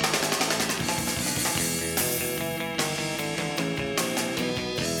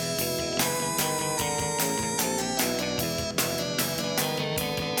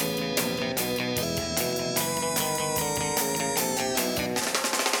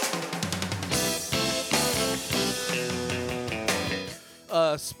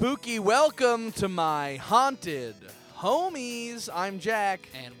Spooky welcome to my haunted homies. I'm Jack.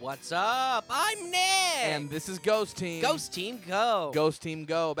 And what's up? I'm Nick. And this is Ghost Team. Ghost Team Go. Ghost Team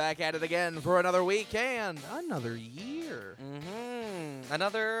Go. Back at it again for another week and another year.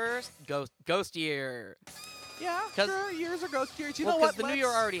 Another ghost year. Yeah, sure. Years are ghost years. You know Because what? the new year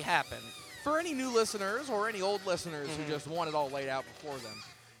already happened. For any new listeners or any old listeners who just want it all laid out before them,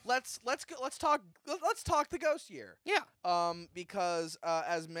 let's talk the ghost year. Yeah. Because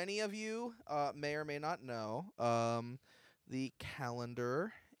as many of you may or may not know, the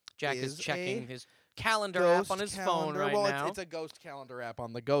calendar Jack is checking a his calendar ghost app on his calendar. phone right well, now. it's a ghost calendar app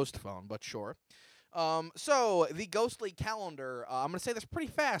on the ghost phone, but sure. So the ghostly calendar. I'm gonna say this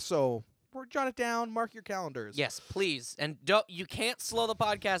pretty fast, so jot it down. Mark your calendars. Yes, please. And you can't slow the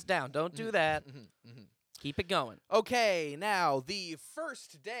podcast down. Don't do that. Keep it going. Okay, now the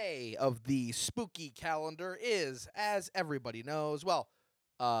first day of the spooky calendar is, as everybody knows, well,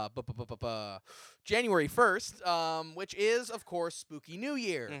 January 1st, which is, of course, Spooky New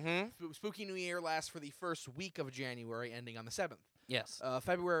Year. Spooky New Year lasts for the first week of January, ending on the 7th. Yes.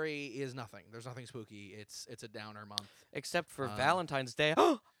 February is nothing. There's nothing spooky. It's a downer month. Except for Valentine's Day.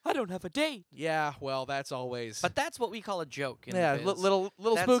 I don't have a date. Yeah, well, that's always. But that's what we call a joke. In yeah, the biz. little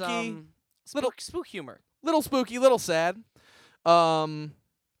That's, spooky, spook humor. little spooky, little sad. Then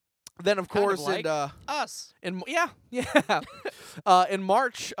of Kind of course like in us. in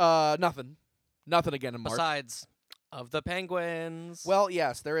March, nothing again in March. Besides of the penguins. Well,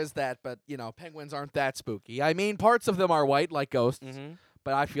 yes, there is that, but penguins aren't that spooky. I mean, parts of them are white like ghosts,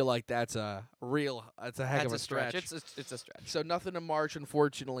 but I feel like that's a heck of a stretch. It's a stretch. So nothing in March,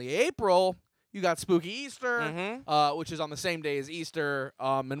 unfortunately. April, you got Spooky Easter, which is on the same day as Easter,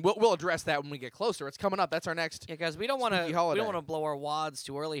 and we'll address that when we get closer. It's coming up. That's our next. Yeah, guys, we don't want holiday. to blow our wads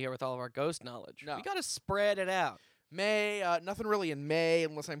too early here with all of our ghost knowledge. No. We got to spread it out. May, nothing really in May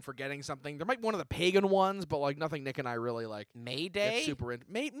unless I'm forgetting something. There might be one of the pagan ones, but nothing Nick and I really May get Day? super into.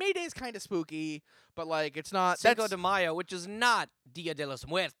 May Day is kind of spooky, but it's not. Cinco de Mayo, which is not Dia de los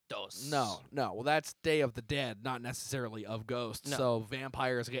Muertos. No. Well, that's Day of the Dead, not necessarily of ghosts. No. So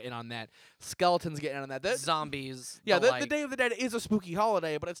vampires get in on that. Skeletons get in on that. Zombies. Yeah, the the Day of the Dead is a spooky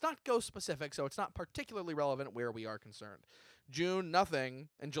holiday, but it's not ghost specific, so it's not particularly relevant where we are concerned. June, nothing.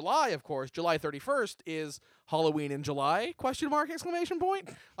 And July, of course, July 31st is Halloween in July, ? Exclamation point,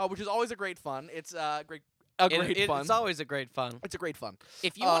 which is always a great fun. It's great fun. It's always a great fun. It's a great fun.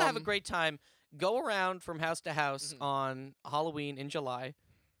 If you want to have a great time, go around from house to house on Halloween in July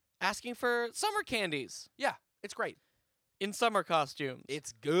asking for summer candies Yeah, it's great. in summer costumes.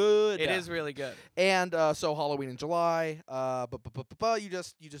 It's good. It is really good. And so Halloween in July, you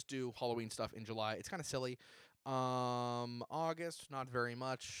just do Halloween stuff in July. It's kind of silly. August, not very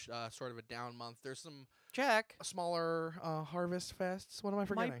much. Sort of a down month. There's some Jack, smaller harvest fests. What am I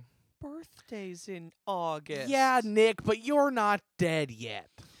forgetting? birthday's in August. Yeah, Nick, but you're not dead yet.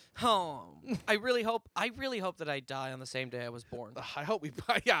 I really hope that I die on the same day I was born. I hope we.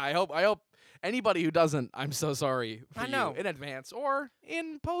 Yeah, I hope anybody who doesn't, I'm so sorry for I know. you in advance or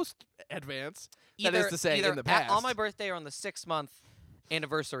in post advance. Either, that is to say, either in the past. on my birthday or on the 6-month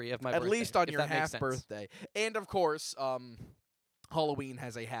anniversary of my birthday. At least on if your that makes half sense. birthday. And of course, Halloween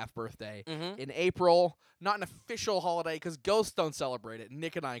has a half birthday Mhm. in April. Not an official holiday because ghosts don't celebrate it.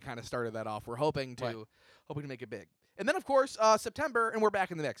 Nick and I kind of started that off. We're hoping to make it big. And then, of course, September, and we're back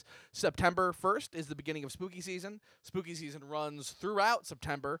in the mix. September 1st is the beginning of spooky season. Spooky season runs throughout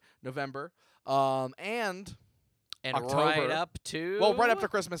September, November, and October. right up to right up to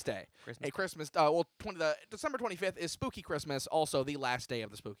Christmas Day. Christmas. December 25th is Spooky Christmas, also the last day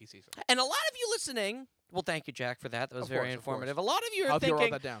of the spooky season. And a lot of you listening, well, thank you, Jack, for that. That was Of very course, of informative. course. A lot of you are I'll write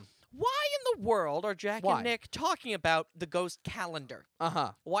thinking, that down. why in the world are Jack Why? and Nick talking about the ghost calendar?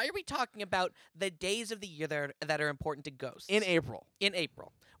 Uh-huh. Why are we talking about the days of the year that are important to ghosts? In April. In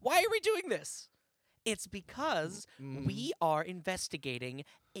April. Why are we doing this? It's because we are investigating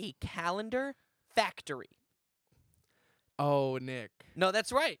a calendar factory. Oh, Nick. No,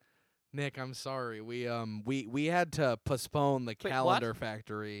 that's right. Nick, I'm sorry. We had to postpone the Wait, calendar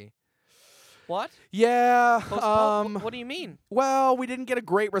factory. What? Yeah. What do you mean? Well, we didn't get a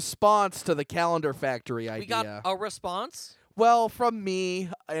great response to the calendar factory idea. We got a response? Well, from me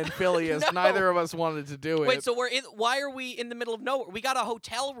and Phileas, No. neither of us wanted to do it. Wait, so why are we in the middle of nowhere? We got a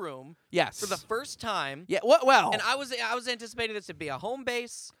hotel room yes. for the first time. Yeah. Well. And I was anticipating this to be a home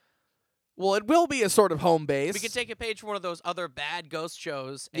base. Well, it will be a sort of home base. We could take a page from one of those other bad ghost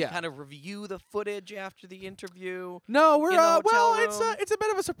shows and kind of review the footage after the interview. No, we're in the hotel well, room. it's a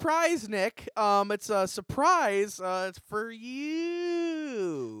bit of a surprise, Nick. It's a surprise. It's for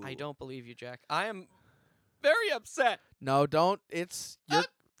you. I don't believe you, Jack. I am very upset. No, don't. It's you're.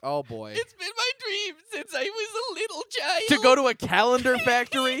 Oh boy. It's been my dream since I was a little child. To go to a calendar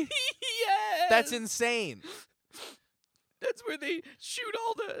factory? Yes. That's insane. That's where they shoot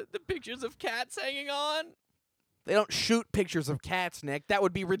all the pictures of cats hanging on. They don't shoot pictures of cats, Nick. That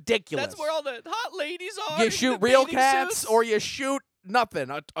would be ridiculous. That's where all the hot ladies are. You in shoot the real bathing cats suits. or you shoot nothing.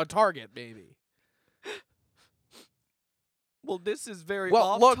 A target, maybe. Well, this is very Well,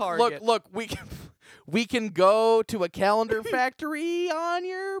 off look, target. look. We can go to a calendar factory on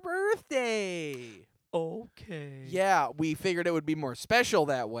your birthday. Okay. Yeah, we figured it would be more special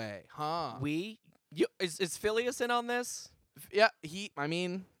that way, huh? Is Phileas in on this? Yeah, I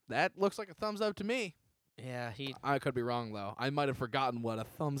mean, that looks like a thumbs up to me. Yeah, I could be wrong though. I might have forgotten what a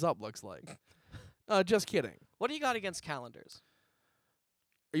thumbs up looks like. Just kidding. What do you got against calendars?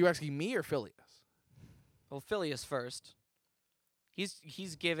 Are you asking me or Phileas? Well, Phileas first.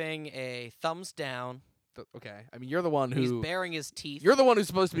 He's giving a thumbs down. Okay. I mean, you're the one He's who baring his teeth. you're the one who's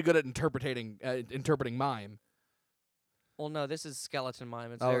supposed to be good at interpreting mime. Well, no, this is skeleton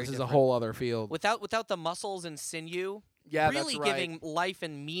mime. It's Oh, very this is a different. whole other field. Without the muscles and sinew. Yeah, really that's right. giving life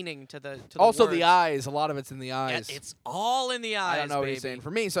and meaning to the Also words. the eyes. A lot of it's in the Yeah, eyes. it's all in the eyes. I don't know what baby. he's saying. For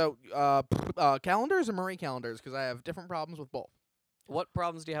me, so calendars or Marie calendars, because I have different problems with both. What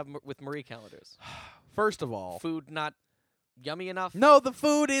problems do you have with Marie calendars? First of all, Food not yummy enough? no, the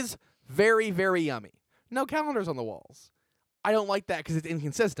food is very, very yummy. No calendars on the walls. I don't like that because it's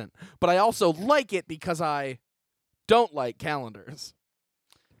inconsistent. But I also like it because I don't like calendars.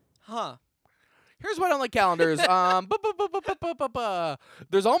 Huh. Here's why I don't like calendars.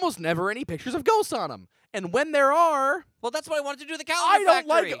 There's almost never any pictures of ghosts on them. And when there are, Well, that's what I wanted to do the I calendar don't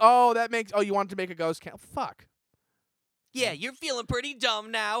factory. like. Oh, that makes. Oh, you want to make a ghost calendar? Fuck. Yeah, you're feeling pretty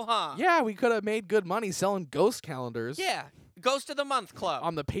dumb now, huh? Yeah, we could have made good money selling ghost calendars. Yeah. Ghost of the Month Club.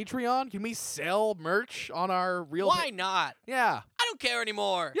 On the Patreon, can we sell merch on our real? Why not? Yeah. I don't care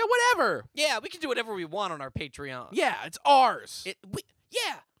anymore. Yeah. Whatever. Yeah, we can do whatever we want on our Patreon. Yeah, it's ours.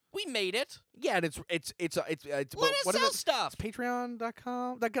 We made it. Yeah, and it's Let what us is sell it? stuff. It's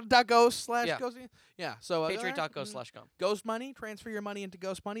patreon.com .ghost slash Yeah. ghost. Yeah. So Patreon.co/com. Ghost money. Transfer your money into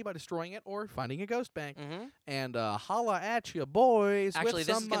ghost money by destroying it or finding a ghost bank. Mm-hmm. And holla at you, boys. Actually, with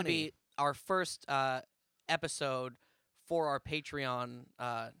this some is going to money. be our first episode for our Patreon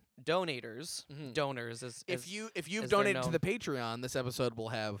donators. Mhm. Donors, as If you've as they're donated to known. the Patreon, this episode will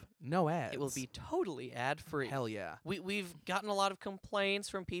have no ads. it will be totally ad free. hell yeah. We've gotten a lot of complaints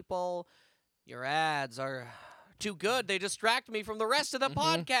from people. Your ads are too good. They distract me from the rest of the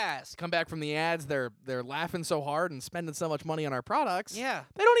Mhm. podcast. Come back from the ads. They're laughing so hard and spending so much money on our products. Yeah.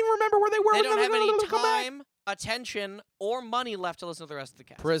 They don't even remember where they were. They when don't have any come back. time, attention, or money left to listen to the rest of the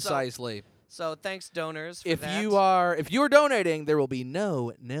cast. Precisely. So thanks, donors. For If that. you are donating, there will be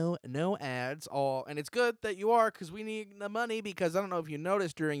no ads. And it's good that you are because we need the money. Because I don't know if you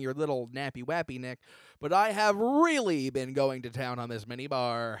noticed during your little nappy wappy, Nick, but I have really been going to town on this mini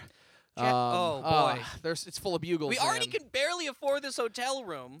bar. Oh, boy. It's full of bugles. we already man. can barely afford this hotel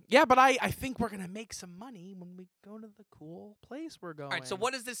room. Yeah, but I think we're gonna make some money when we go to the cool place we're going. All right. So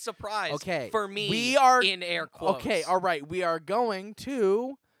what is this surprise? Okay, For me, we are in air quotes. Okay, all right. We are going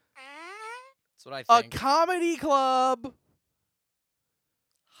to That's what I a think. comedy club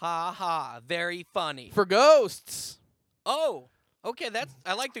Ha ha. Very funny. for ghosts. Oh. Okay.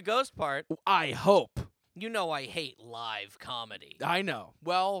 I like the ghost part. I hope. You know I hate live comedy. I know.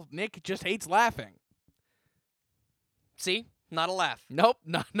 Well, Nick just hates laughing. See? Not a laugh. Nope,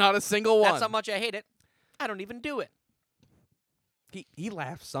 not a single one. That's how much I hate it. I don't even do it. He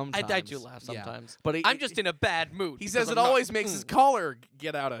laughs sometimes. I do laugh Yeah. sometimes. But I'm just in a bad mood. He because says I'm it not- always makes his collar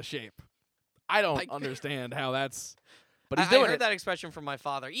get out of shape. I don't Like- understand how that's. But he's I doing heard it. that expression from my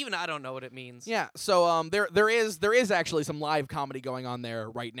father. Even I don't know what it means. Yeah. So there is actually some live comedy going on there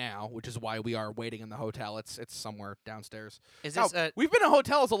right now, which is why we are waiting in the hotel. It's somewhere downstairs. Is Now, this a we've been in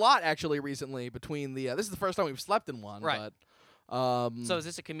hotels a lot actually recently. Between the this is the first time we've slept in one. Right. But so is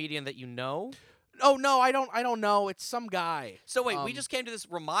this a comedian that you know? oh no, I don't know. It's some guy. So wait, we Um, just came to this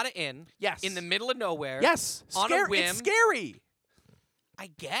Ramada Inn Yes. in the middle of nowhere. Yes. on a whim. It's scary. I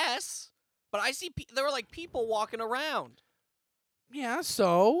guess. But I see there were like people walking around. Yeah,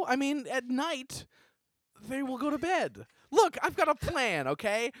 so, I mean, at night, they will go to bed. Look, I've got a plan,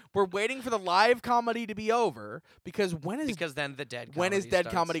 okay? We're waiting for the live comedy to be over because when is Then the dead when is dead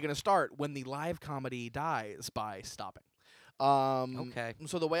starts. comedy going to start? When the live comedy dies by stopping. Okay.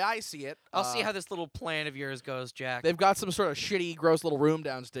 So the way I see it, I'll see how this little plan of yours goes, Jack. they've got some sort of shitty, gross little room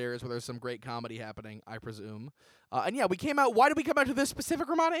downstairs where there's some great comedy happening, I presume. And yeah, we came out. Why did we come out to this specific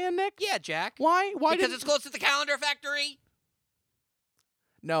Ramada Inn, Nick? Yeah, Jack. Why? Why? Because did it's close to the calendar factory.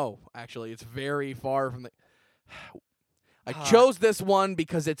 No, actually, it's very far from the. I chose this one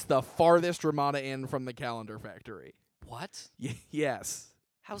because it's the farthest Ramada Inn from the Calendar Factory. What? Yes.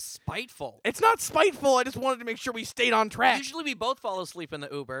 How spiteful. It's not spiteful. I just wanted to make sure we stayed on track. Usually we both fall asleep in the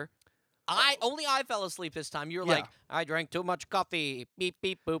Uber. Only I fell asleep this time. You were Yeah. like, I drank too much coffee. Beep,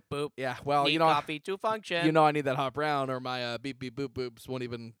 beep, boop, boop. Yeah, well, Need coffee to function. I need that hot brown or my beep beep boop boops won't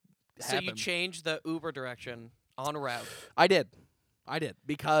even So happen. you changed the Uber direction en route. I did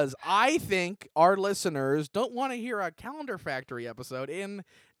because I think our listeners don't want to hear a Calendar Factory episode in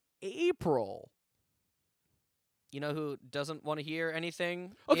April. You know who doesn't want to hear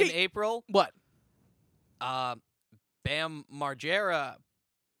anything Okay. in April? What? Bam Margera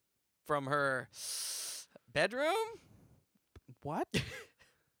from her bedroom. What?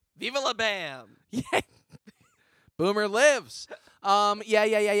 Viva la Bam! Yeah. Boomer lives.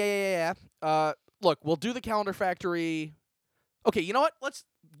 Yeah. Look, we'll do the Calendar Factory. Okay, you know what? Let's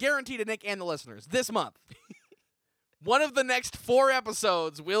guarantee to Nick and the listeners this month. One of the next 4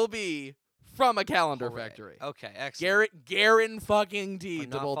 episodes will be from a Calendar Hooray. Factory. Okay, excellent. Garen fucking T I'm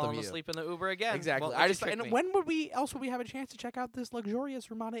to not both of falling you. asleep in the Uber again. Exactly. Well, I you just tricked and me. when would we have a chance to check out this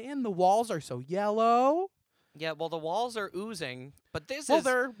luxurious Ramada Inn? The walls are so yellow. Yeah, well, the walls are oozing, but this Well, is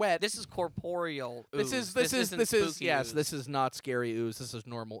they're wet. this is corporeal This ooze. is isn't spooky yes, ooze. this is not scary ooze. This is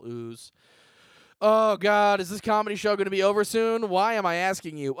normal ooze. Oh God, is this comedy show going to be over soon? Why am I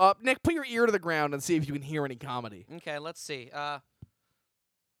asking you? Nick, put your ear to the ground and see if you can hear any comedy. Okay, let's see. Well,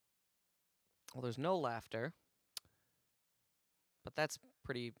 there's no laughter, but that's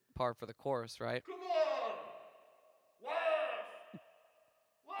pretty par for the course, right? Come on, laugh.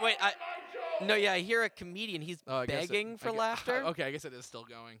 Wait, No, yeah, I hear a comedian. He's Oh, I guess begging for laughter. Okay, I guess it is still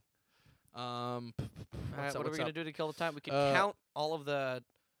going. All right, what's what are we up? gonna do to kill the time? We could Uh, count all of the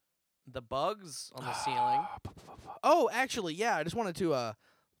bugs on the ceiling. Oh, actually, yeah. I just wanted to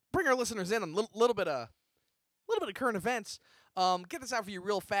bring our listeners in on a little bit of current events. Get this out for you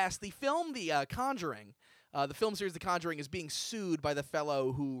real fast. The film, The Conjuring, the film series, The Conjuring, is being sued by the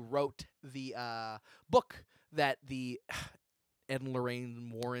fellow who wrote the book that the Ed and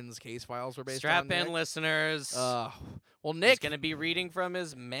Lorraine Warren's case files were based Strap on. in, Nick. listeners. Well, He's Nick. gonna be reading from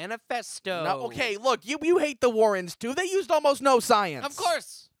his manifesto. No, okay, look, you hate the Warrens too. They used almost no science. Of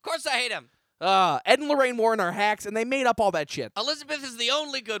course I hate him. Ed and Lorraine Warren are hacks, and they made up all that shit. Elizabeth is the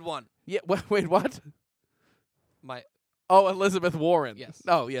only good one. Yeah. Wait, what? My, Oh, Elizabeth Warren. Yes.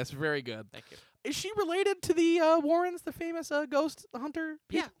 Oh, yes, very good. thank you. Is she related to the Warrens, the famous ghost hunter?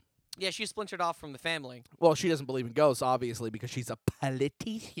 Yeah. Yeah, she splintered off from the family. Well, she doesn't believe in ghosts, obviously, because she's a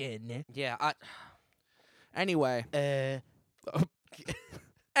politician. Yeah, Anyway.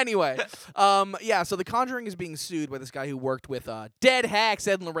 Anyway. Yeah, so The Conjuring is being sued by this guy who worked with dead hacks,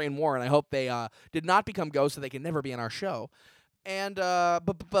 Ed and Lorraine Warren. I hope they did not become ghosts so they can never be on our show. And, yeah,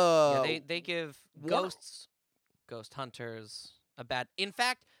 they give Warner- ghost hunters a bad. In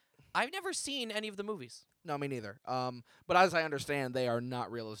fact, I've never seen any of the movies. No, me neither. But as I understand, they are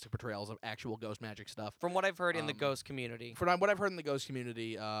not realistic portrayals of actual ghost magic stuff. From what I've heard in the Um, ghost community. From what I've heard in the ghost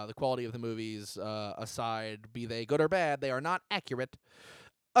community, the quality of the movies aside, be they good or bad, they are not accurate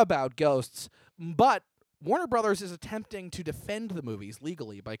about ghosts. But Warner Brothers is attempting to defend the movies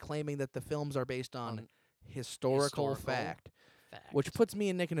legally by claiming that the films are based on historical fact, which puts me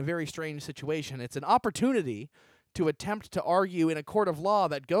and Nick in a very strange situation. It's an opportunity to attempt to argue in a court of law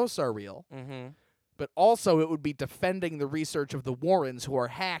that ghosts are real, Mm-hmm. but also it would be defending the research of the Warrens, who are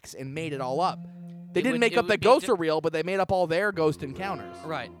hacks and made it all up. They It didn't would- make it up would that be ghosts are real, but they made up all their ghost encounters.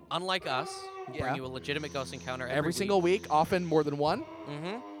 Right. Unlike us, who Yeah. bring you a legitimate ghost encounter Every single week, often more than one.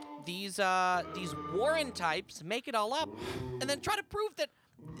 Mm-hmm. These Warren types make it all up, and then try to prove that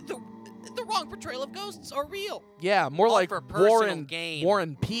the wrong portrayal of ghosts are real. Yeah, more All like for personal Warren gain.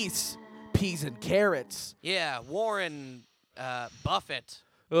 Warren Peace, peas and carrots. Yeah, Warren Buffett.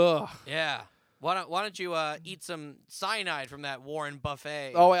 Ugh. Yeah. Why don't you eat some cyanide from that Warren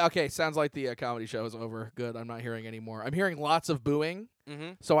buffet? Oh, okay. Sounds like the comedy show is over. Good. I'm not hearing anymore. I'm hearing lots of booing,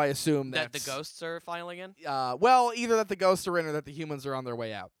 Mm-hmm. so I assume That that's the ghosts are filing in. Well, either that the ghosts are in or that the humans are on their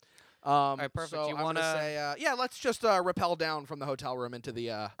way out. right, perfect. So You I'm gonna wanna- say, yeah, let's just rappel down from the hotel room into the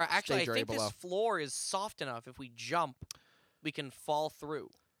Or actually, stage I area think below. this floor is soft enough. If we jump, we can fall through.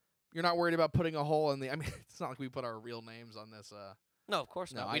 You're not worried about putting a hole in the. I mean, it's not like we put our real names on this. No, of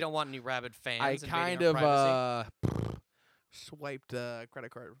course No, not. We don't want any rabid fans. I invading kind our of privacy. swiped a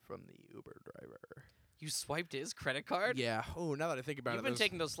credit card from the Uber driver. You swiped his credit card. Yeah. Oh, now that I think about You've it, been there's-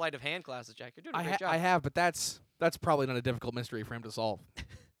 taking those sleight of hand classes, Jack. You're doing a I great job. I have, but that's probably not a difficult mystery for him to solve.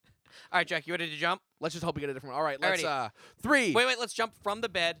 All right, Jack. You ready to jump? Let's just hope we get a different one. All right, let's Alrighty. 3. Wait. Let's jump from the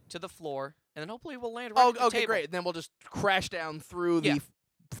bed to the floor, and then hopefully we'll land right Oh, at the okay, table. great. And then we'll just crash down through Yeah. the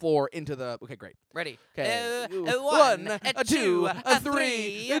floor into the. Okay, great. Ready? Okay. One, a two, a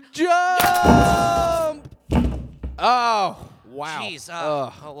three, three. jump! Oh, wow. Jeez.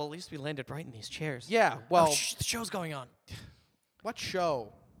 Ugh. Oh, well, at least we landed right in these chairs. Yeah. Oh, Well, shh, the show's going on. what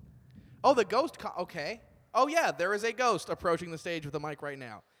show? Oh, the ghost. Okay. Oh yeah, there is a ghost approaching the stage with a mic right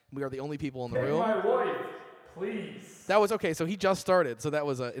now. We are the only people in the Take room. my wife, please. That was okay. So he just started. So that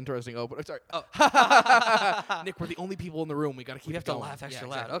was an interesting open. Sorry. Oh. Nick, we're the only people in the room. We got to keep. We have it to going. laugh extra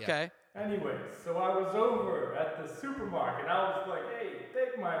Yeah, loud. exactly, yeah. Okay. Anyways, so I was over at the supermarket. I was like, hey,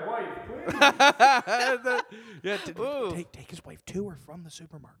 take my wife, please. Yeah, Ooh. take his wife to or from the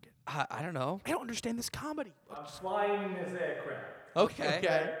supermarket. I don't know. I don't understand this comedy. I'm flying in this aircraft. Okay.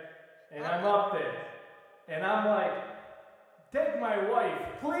 Okay. And I'm up there. And I'm like, take my wife,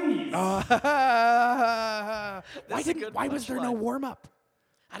 please. That's a good Why was there no punchline. warm up?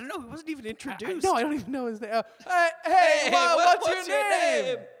 I don't know. He wasn't even introduced. No, I don't even know his name. Hey, what's your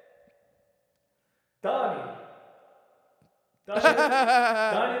name? Donnie.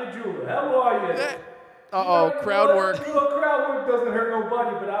 Donnie the jeweler. How are you? Uh-oh, crowd work. You know, crowd work doesn't hurt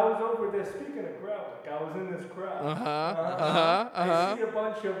nobody, but I was over there. Speaking of crowd work, I was in this crowd. I see a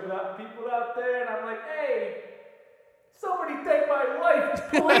bunch of people out there, and I'm like, hey, somebody take my wife,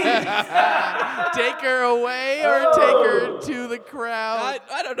 please. Take her away or take her to the crowd.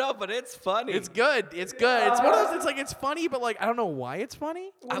 I don't know, but it's funny. It's good. It's good. It's one of those. It's like it's funny, but like I don't know why it's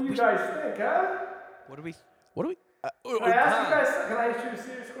funny. What do you guys think, huh? What do we? What do we? Can I ask you guys? Can I ask you a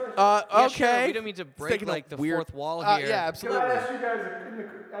serious question? Yeah, Okay. Sure. We don't mean to It's break taking a like the weird- fourth wall here. Yeah, Can absolutely. I ask you guys?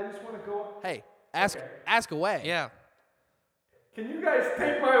 I just want to go. Hey, ask Okay. ask away. Yeah. Can you guys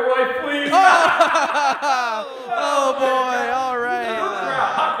take my wife, please? Oh boy! All right.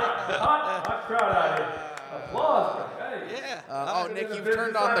 Hot crowd out here. Applause, bro. Hey. Yeah. Oh, I've been Nick, in the you've business,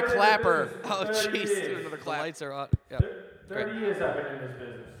 turned on I've the been in clapper. business Oh, for 30 jeez. years. The lights are on. Yeah. 30 years I've been in this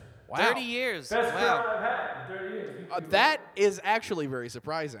business. Wow. 30 years. Best Wow. crowd I've had in 30 years. That is actually very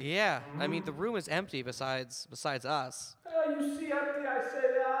surprising. Yeah. I mean, the room is empty besides us. You see empty. I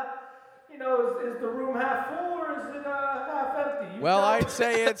said, you know, is the room half full or is it half empty? You Well, tell I'd me.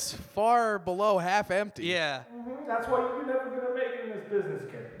 say it's far below half empty. Yeah. That's why you're never gonna make it in this business,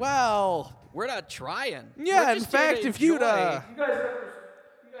 kid. Well, We're not trying. yeah. We're In just here fact, to if you'd enjoy You guys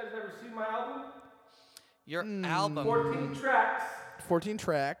ever seen my album? your album. 14 tracks. 14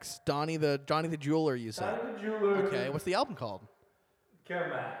 tracks. Johnny the Jeweler. You said. Donnie the jeweler. Okay. What's the album called? Come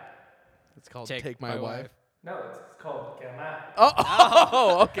back. It's called Take Take My My Wife. Wife. No, it's called Come Back.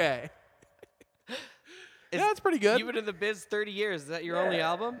 Oh, okay. Yeah, that's pretty good. You've been in the biz 30 years. Is that your only Yeah.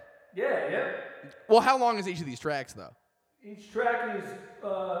 album? Yeah. Well, how long is each of these tracks, though? Each track is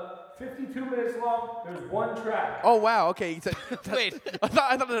 52 minutes long. There's one track. Oh, wow. Okay. You said, Wait. I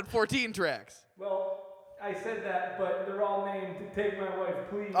thought it had 14 tracks. Well, I said that, but they're all named to Take My Wife,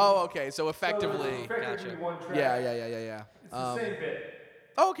 Please. Oh, okay. So So there's effectively. effectively Gotcha. one track. Yeah. It's the same bit.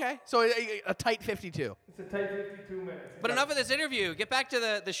 Okay. So a tight 52. It's a tight 52 minutes. But enough of this interview. Get back to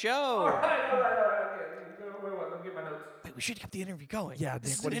the All show. right. Okay. Wait, let me get my notes. Wait, we should get the interview going. Yeah, this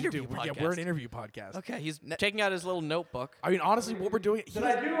Nick, is what an did you interview do? podcast. We're an interview podcast. Okay, he's taking out his little notebook. I mean, honestly, what we're doing. Did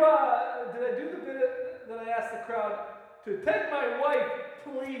I do the bit that I asked the crowd to take my wife,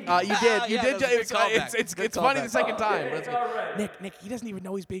 please? You did. You Yeah, did. that was a good It's callback. Good funny the callback. second time. Okay, But it's good. all right. Nick, he doesn't even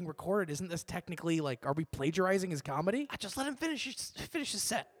know he's being recorded. Isn't this technically like, are we plagiarizing his comedy? Just let him finish his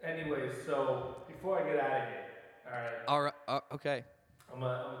set. Anyways, so before I get out of here, All right. Okay. I'm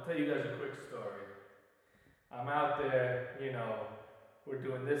gonna tell you guys a quick story. I'm out there, you know, we're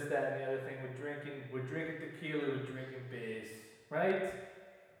doing this, that, and the other thing. We're drinking tequila, we're drinking beers, right?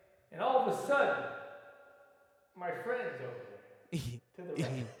 And all of a sudden, my friend's over there to the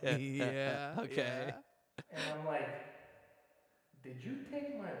right, Yeah. Okay. yeah. and I'm like, "Did you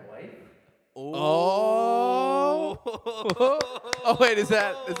take my wife?" Oh. Oh wait, is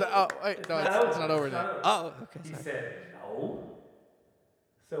that? Oh wait, no, it's not over now. Oh, okay. He said, "No."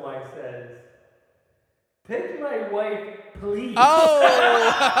 So I says, "Take my wife, please."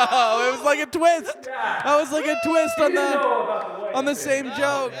 Oh, it was like a twist. Yeah. That was like a twist You on didn't the know about the wife on the thing. same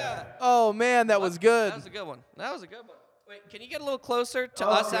joke. yeah. Oh man, that was good. That was a good one. Wait, can you get a little closer to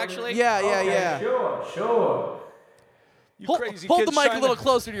us, Okay. actually? Yeah. Okay, Sure. You Hold crazy the kids mic a trying little to-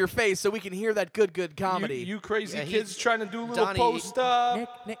 closer to your face so we can hear that good comedy. You crazy Yeah, kids he's- trying to do a little Donnie- post.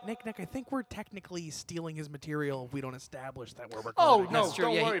 Nick, I think we're technically stealing his material if we don't establish that we're recording. Oh it. no! That's true,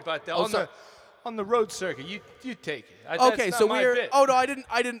 Don't yeah, worry about that. Oh, on sorry. the road circuit, you take it. Okay, That's so not my we're. bit. Oh no, I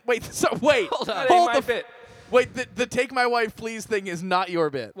didn't. Wait. So wait. Hold on. That ain't Hold my the. bit. Wait. The take my wife please thing is not your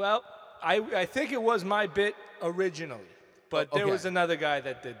bit. Well, I think it was my bit originally, but there Okay. was another guy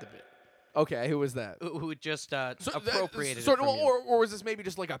that did the bit. Okay, who was that? who just So, appropriated sort it of, from you. or was this maybe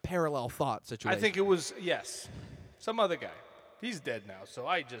just like a parallel thought I situation? think it was, yes, some other guy. He's dead now, so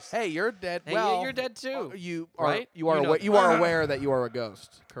I just. Hey, you're dead. Hey, well, you're dead too, You are. right? You are. You know Aware, that. you are aware that you are a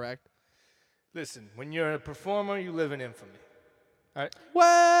ghost, correct? Listen, when you're a performer, you live in infamy. All right?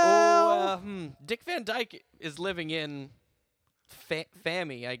 Well, Dick Van Dyke is living in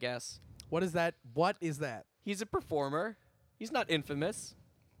Fammy, I guess. what is that? What is that? He's a performer. He's not infamous.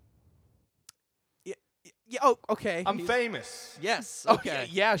 Yeah. Oh, okay. I'm famous. Yes. Okay. Okay.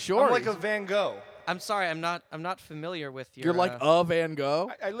 Yeah, sure. I'm like a Van Gogh. I'm sorry. I'm not familiar with your. You're like a Van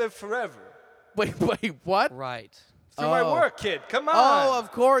Gogh. I live forever. Wait, what? right. Through my Oh. work, kid. Come on. Oh,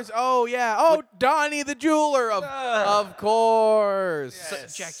 of course. Oh, yeah. Oh, Donnie the jeweler. Of course. So,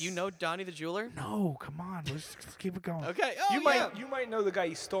 Yes. Jack, you know Donnie the jeweler? No, come on. Let's keep it going. Okay. Oh, You yeah. might know the guy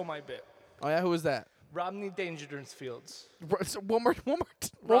who stole my bit. Oh yeah, who was that? Rodney Dangerfields. One more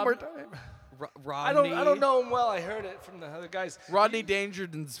Rob- time. Rodney. I don't know him well. I heard it from the other guys. Rodney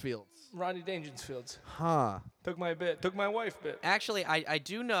Dangerfields. Rodney Dangerfields Huh. took my bit. Took my wife bit. Actually, I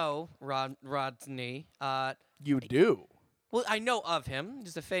do know Rodney. You do. Well, I know of him.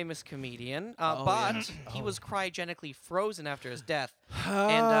 He's a famous comedian. Oh, but yeah. he was cryogenically frozen after his death. Oh.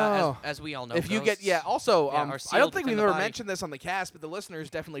 And as we all know, If you get, ghosts, also, yeah, are I don't sealed think within we've the ever body. mentioned this on the cast, but the listeners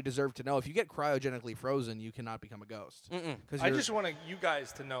definitely deserve to know. If you get cryogenically frozen, you cannot become a ghost. Mm-mm. Because I just want you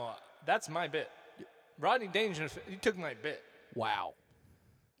guys to know that's my bit. Rodney Dangerfield, he took my bit. wow.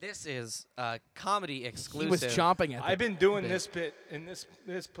 This is comedy He exclusive. was chomping at. I've been doing bit. this bit in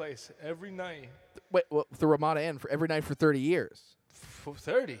this place every night Wait, well, the Ramada Inn for every night for 30 years. for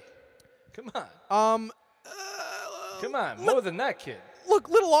 30. Come on, come on, look- more than that, kid. Look,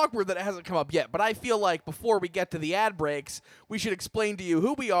 little awkward that it hasn't come up yet, but I feel like before we get to the ad breaks, we should explain to you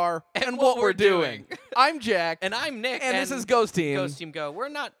who we are and what we're doing. I'm Jack, And I'm Nick. and this is Ghost Team. Ghost Team Go. We're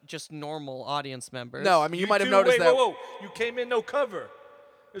not just normal audience members. No, I mean you might have two- noticed wait, that. Whoa, you came in no cover.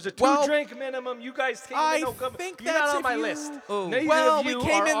 There's a Well, two-drink minimum. You guys came I in no cover. think You're that's not on if my you- list. Oh. Neither Well, of we you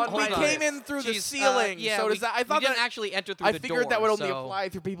came are in. on We my came list. in through the Jeez, ceiling. yeah, so we, does that? I thought we didn't that actually enter through I the figured door. that would only so apply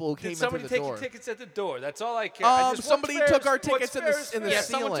through people who came Did in somebody through the take door. your tickets at the door? That's all I care. I just, what's Somebody fair took is- our what's tickets in fair the- is in the fair. Yeah,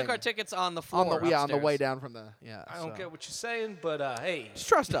 someone took ceiling. our tickets on the on floor. the on the way upstairs. down from the I don't get what you're saying, but hey, Just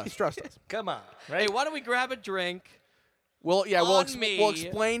trust us. Trust us. come on, Hey, right? why don't we grab a drink? We'll On me. we'll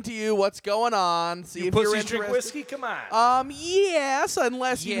explain to you what's going on. See You if you're pussies interested. drink whiskey? Come on. Yes,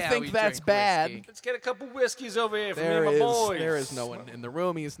 unless you Yeah, think we that's drink bad. whiskey. Let's get a couple whiskeys over here for me There and my is boys. there is no one in the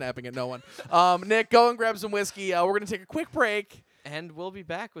room. He's snapping at no one. Nick, go and grab some whiskey. We're gonna take a quick break. And we'll be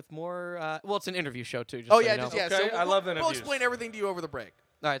back with more. Well, it's an interview show too. Just Oh so yeah, you know. just, yeah. Okay, So I we'll- love We'll interviews. explain everything to you over the break.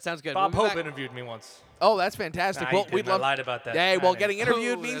 All right, sounds good. Bob We'll be Hope back. interviewed me once. Oh, that's fantastic. Nah, Well, he we'd didn't. I love. lied about that. Hey, well, Nah, getting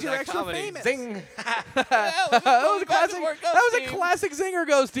interviewed Ooh, means there's you're that extra comedy. famous. Zing. that was a classic. That was a classic zinger.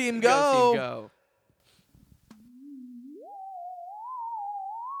 Ghost Team, go. Ghost Team Go.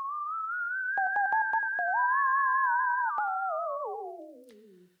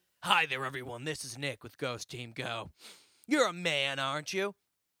 Hi there, everyone. This is Nick with Ghost Team Go. You're a man, aren't you?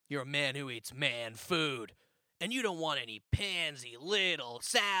 You're a man who eats man food. And you don't want any pansy, little,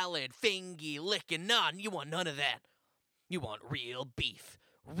 salad, fingy, licking, none. You want none of that. You want real beef,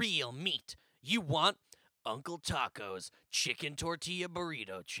 real meat. You want Uncle Taco's chicken tortilla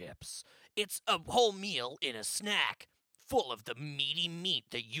burrito chips. It's a whole meal in a snack, full of the meaty meat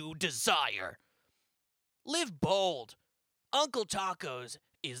that you desire. Live bold. Uncle Taco's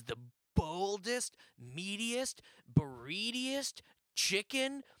is the boldest, meatiest, burritiest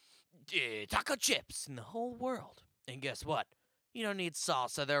chicken taco chips in the whole world. And guess what? You don't need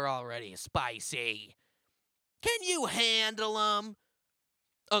salsa, they're already spicy. Can you handle them?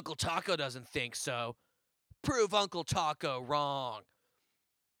 Uncle Taco doesn't think so. Prove Uncle Taco wrong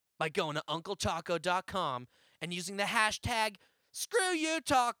by going to UncleTaco.com and using the hashtag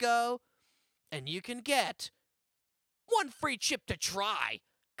ScrewYouTaco, and you can get one free chip to try,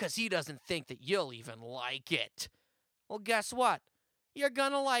 because he doesn't think that you'll even like it. Well, guess what? You're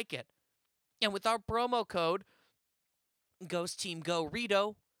gonna like it. And with our promo code, Ghost Team Go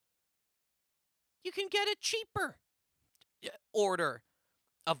Rito, you can get a cheaper order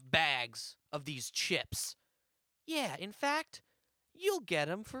of bags of these chips. Yeah, in fact, you'll get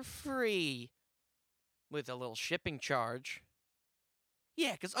them for free with a little shipping charge.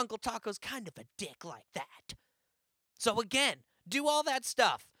 Yeah, because Uncle Taco's kind of a dick like that. So again, do all that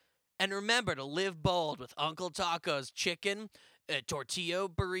stuff. And remember to live bold with Uncle Taco's chicken tortilla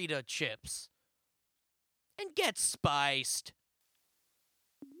burrito chips. And get spiced.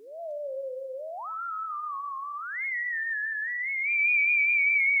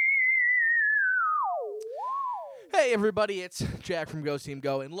 Hey everybody, it's Jack from Ghost Team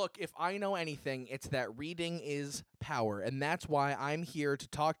Go, and look, if I know anything, it's that reading is power, and that's why I'm here to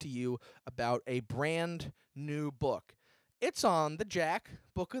talk to you about a brand new book. It's on the Jack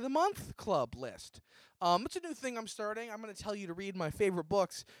Book of the Month Club list. It's a new thing I'm starting. I'm going to tell you to read my favorite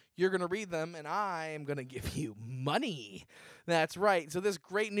books. You're going to read them, and I am going to give you money. That's right. So this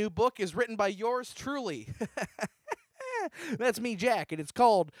great new book is written by yours truly. That's me, Jack, and it's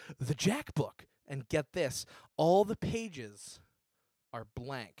called The Jack Book. And get this, all the pages are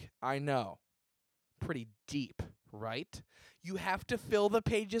blank. I know. Pretty deep, right? You have to fill the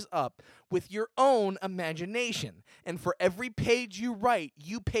pages up with your own imagination. And for every page you write,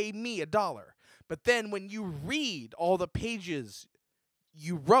 you pay me $1. But then when you read all the pages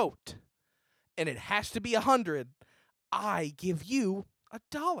you wrote, and it has to be 100, I give you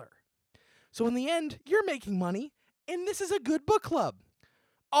 $1. So in the end, you're making money, and this is a good book club.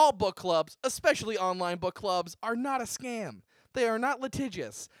 All book clubs, especially online book clubs, are not a scam. They are not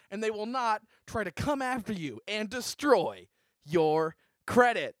litigious, and they will not try to come after you and destroy your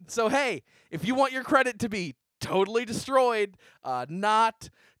credit. So hey, if you want your credit to be totally destroyed,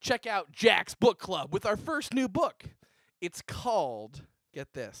 check out Jack's Book Club with our first new book. It's called,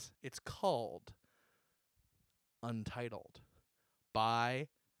 get this, it's called Untitled by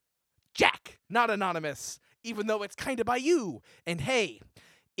Jack, not anonymous, even though it's kind of by you. And hey,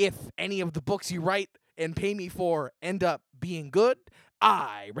 if any of the books you write and pay me for end up being good,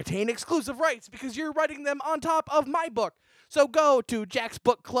 I retain exclusive rights because you're writing them on top of my book. So go to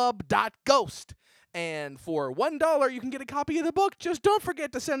jacksbookclub.ghost. And for $1, you can get a copy of the book. Just don't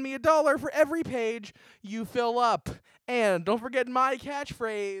forget to send me $1 for every page you fill up. And don't forget my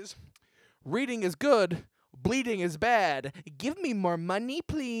catchphrase, reading is good, bleeding is bad. Give me more money,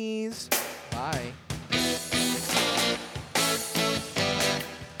 please. Bye.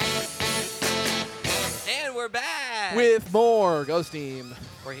 We're back With more Ghost Team.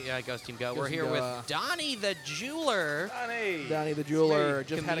 We're here, Ghost Team Go. Ghost We're Team here Go, with Donnie the Jeweler. Donnie the Jeweler.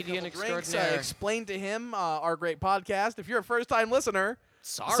 Just had a Comedian couple drinks. I extraordinaire. explained to him our great podcast. If you're a first-time listener,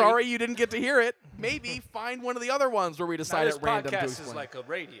 Sorry. you didn't get to hear it. Maybe find one of the other ones where we decide This at random to podcast explain. is like a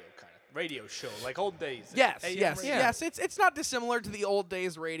radio show, like old days. Yes, AM yes, radio. yes. It's not dissimilar to the old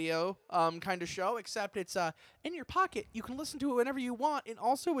days radio kind of show, except it's in your pocket. You can listen to it whenever you want, and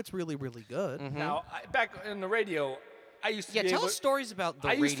also it's really, really good. Mm-hmm. Now, back in the radio, I used to Yeah, be tell able. us stories about the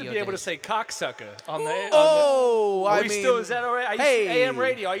I radio used to be able to days. say cocksucker on the. Oh, Are I we mean, still, is that all right? I used hey. AM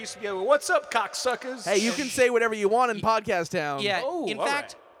radio. I used to be able. What's up, cocksuckers? Hey, you can say whatever you want in podcast town. Yeah, Oh, in all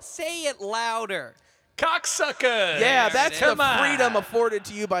fact, say it louder. cocksucker. Yeah, that's the Come on. freedom afforded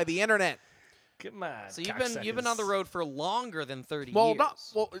to you by the internet. Come on. So you've been on the road for longer than 30 Well,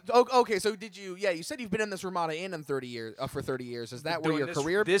 years. okay. So did you? Yeah, you said you've been in this Ramada Inn in 30 years. For 30 years, is that where your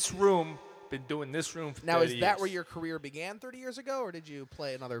career? This room. Been doing this room for Now, 30 is that years. where your career began 30 years ago, or did you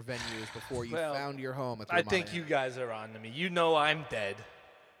play in other venues before you Well, found your home at the I Ramada think Inn? you guys are on to me. You know I'm dead.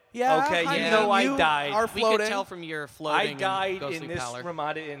 Yeah. Okay, I you mean, know I you died. Are we floating. could tell from your I floating died and ghostly in this pallor.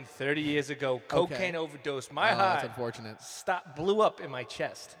 Ramada Inn 30 years ago. Cocaine overdose. My Oh, that's heart unfortunate. blew up in my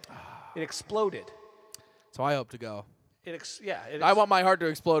chest. It exploded. So I hope to go. I I want my heart to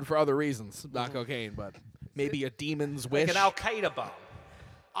explode for other reasons, not cocaine, but maybe a demon's wish. like an Al Qaeda bomb.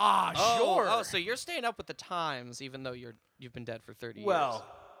 Sure. Oh, so you're staying up with the times, even though you've been dead for 30 Well,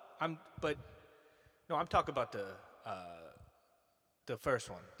 I'm talking about the first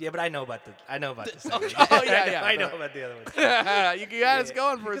one. Yeah, but I know about the second. Oh, yeah. I know about the other one. you got us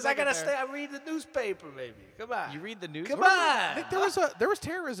going for a Because I second gotta there. stay. I read the newspaper, baby. Come on. years. You read the news? Come on. Like, there was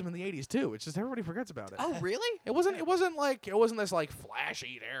terrorism in the 80s too. It's just everybody forgets about it. Oh, really? It wasn't this like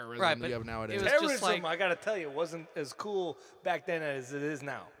flashy terrorism Right, that but you have nowadays. it was just Terrorism, like- I gotta tell you, wasn't as cool back then as it is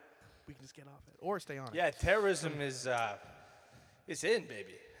now. We can just get off it or stay on it. Yeah, terrorism is it's in,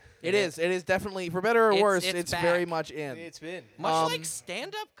 baby. It is. It is definitely, for better or It's- worse, it's it's back. very much in. It's been. Much like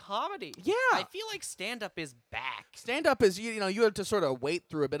stand-up comedy. Yeah. I feel like stand-up is back. Stand up is you know you have to sort of wait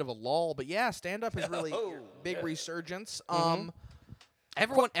through a bit of a lull, but yeah, stand up is really Oh, big yeah. resurgence.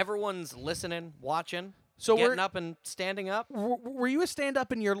 Everyone's listening, watching, So getting we're- up and standing up. Were you a stand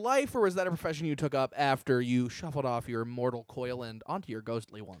up in your life, or was that a profession you took up after you shuffled off your mortal coil and onto your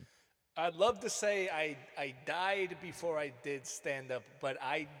ghostly one? I'd love to say I died before I did stand up, but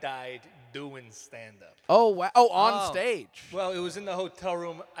I died doing stand up. Oh wow! Oh, on Oh. stage. Well, it was in the hotel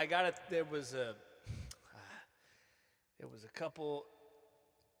room. I got it. There was a couple.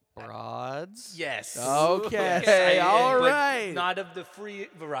 Broads. Yes. Okay, Yes, I did, all but right. Not of the free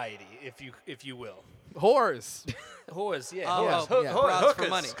variety, if you will. Whores. Whores, yeah. Oh, whores. oh, yeah. Broads for Hookers.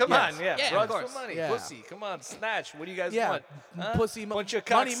 money. Come Yes. on, yeah. Yeah, of Broads course. for money. Yeah. Pussy. Come on, snatch. What do you guys Yeah. want? Huh? Pussy. Bunch of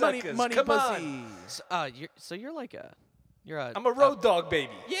money, money, cocksuckers. money, Come pussy. on. So you're like you're a. I'm a road dog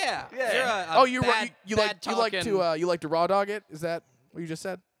baby. Yeah. Yeah. You're a Oh, you bad, you bad like talking, you like to raw dog it? Is that what you just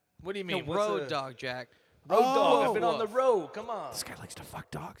said? What do you no, mean? What's road a dog, Jack. Road dog. I've been Whoa. on the road. Come on. This guy likes to fuck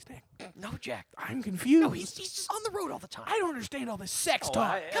dogs, Nick. No, Jack. I'm confused. No, he's just on the road all the time. I don't understand all this sex Oh,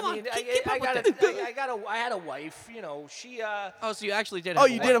 talk. Come on, mean, keep I up with got it. I had a wife. You know, she. Oh, so you actually did. Oh, have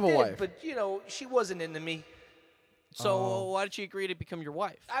a you wife. did have a wife. But you know, she wasn't into me. So why did she agree to become your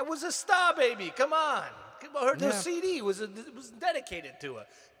wife? I was a star baby. Come on. Her Yeah. CD was dedicated to her.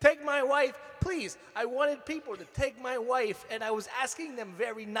 Take my wife, please. I wanted people to take my wife, and I was asking them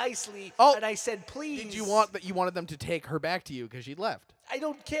very nicely. Oh, and I said, please. Did you want that? You wanted them to take her back to you because she left. I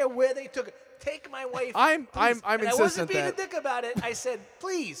don't care where they took her. Take my wife. I'm please. I'm And I wasn't insistent being that a dick about it. I said,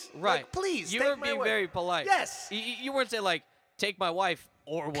 please. Right. Like, please. You take were my being wife. very polite. Yes. You weren't saying like, take my wife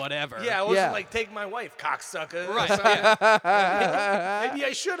or whatever. Yeah, I wasn't Yeah. like, take my wife, cocksucker. or Right. something. Yeah. Maybe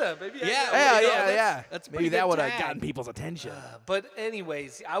I should have. Maybe I Yeah, should yeah, you know, yeah, that's- yeah. that's a Maybe pretty that good would have tag. gotten people's attention. But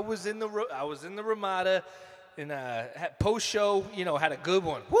anyways, I was in the Ramada, and post show, you know, had a good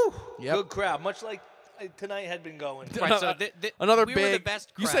one. Woo, Yep. good crowd, much like tonight had been going. Right, so Another we big. were the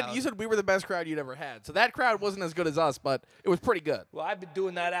best crowd. You said we were the best crowd you'd ever had. So that crowd wasn't as good as us, but it was pretty good. Well, I've been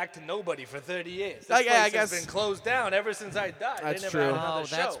doing that act to nobody for 30 years. This I place guess- has been closed down ever since I died. That's they never true. Had Oh, another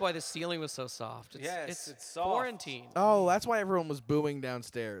that's show. why the ceiling was so soft. It's, Yes, it's soft. quarantine. Oh, that's why everyone was booing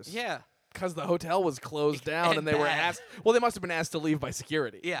downstairs. Yeah. Because the hotel was closed down and they were bad. asked. Well, they must have been asked to leave by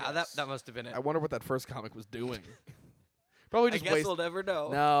security. Yeah, that must have been it. I wonder what that first comic was doing. Probably I just guess waste. we'll never know.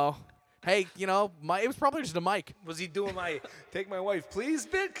 No. Hey, you know, it was probably just a mic. Was he doing my take my wife please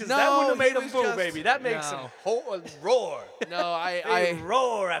bit? Because No, that wouldn't have he made him was boo, just- baby. That makes No. him roar. No, They I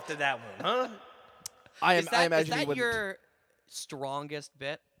roar after that one, huh? Is that, imagine is that he wouldn't. your strongest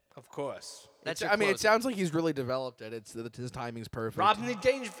bit? Of course. That's I your mean, it closer. sounds like he's really developed it. It's that his timing's perfect. Rodney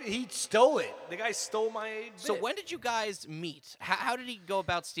Dangerfield, he stole it. The guy stole my bit. So when did you guys meet? How did he go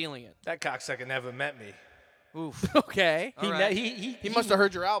about stealing it? That cocksucker never met me. Oof. Okay. All right. He must have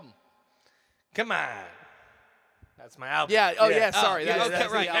heard your album. Come on. That's my album. Yeah. Oh, yeah. Sorry. yeah, That's, okay,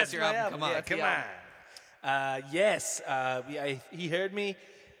 that's right. the That's album. your album. Come on. Yeah, That's the come on. Yes. He heard me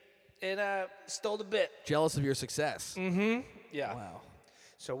and stole the bit. Jealous of your success. Yeah. Wow.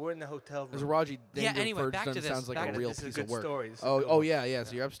 So we're in the hotel There's room. Raji Yeah, anyway, back to this, sounds like back a to real this. This is piece a of good work. story. This is a Oh, good oh one. yeah.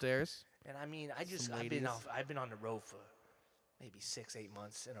 So you're upstairs. And I mean, Some I've been ladies. I've been on the road for maybe 6-8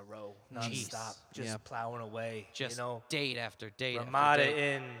 months in a row, Jeez. nonstop, just Yeah. plowing away. Just you know, date after date Ramada after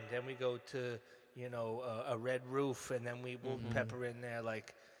date. Inn, then we go to, you know, a Red Roof, and then we will pepper in there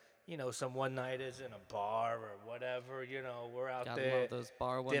like, you know, some one-nighters in a bar or whatever. You know, we're out Gotta there love those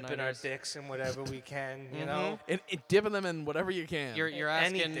bar dipping our one-nighters. dicks in whatever we can. You know, And dipping them in whatever you can. You're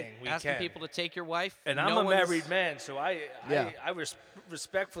asking Anything we asking can. people to take your wife. and no I'm a one's- married man, so I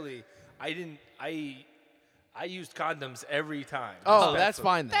respectfully, I used condoms every time. oh, that's respectfully.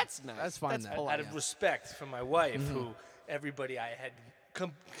 fine. Then. That's nice. That's fine. That's then. polite. Out of respect for my wife, who everybody I had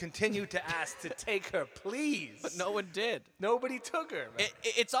continued to ask to take her, please. But no one did. Nobody took her. Man.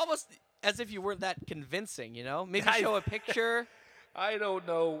 It's almost as if you weren't that convincing, you know? Maybe I- show a picture. I don't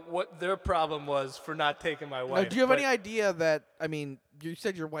know what their problem was for not taking my Now, wife. do you have but any idea that? I mean, you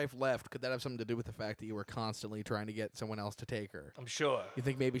said your wife left. Could that have something to do with the fact that you were constantly trying to get someone else to take her? I'm sure. You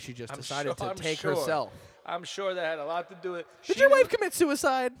think maybe she just I'm decided sure- to I'm take sure. herself? I'm sure that had a lot to do with. Did she your wife didn't- commit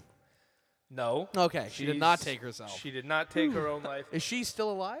suicide? No. Okay, she did not She's- take herself. She did not take her own life. Is she still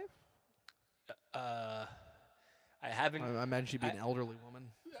alive? I haven't. I imagine she'd be an elderly woman.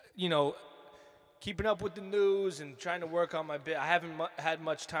 You know, keeping up with the news and trying to work on my bit. I haven't had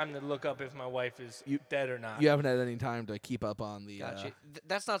much time to look up if my wife is dead or not. You haven't had any time to keep up on the. Gotcha.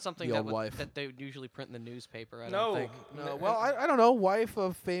 That's not something the that old wife. that they would usually print in the newspaper. I No. don't think. No, well, I don't know. Wife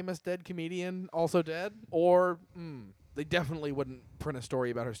of famous dead comedian, also dead, or they definitely wouldn't print a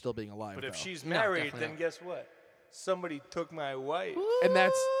story about her still being alive. But if though. she's No, married, definitely then not. guess what? Somebody took my wife. and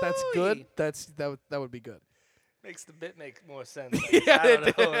that's good. Ooh-wee. That would be good. Makes the bit make more sense. Yeah, I don't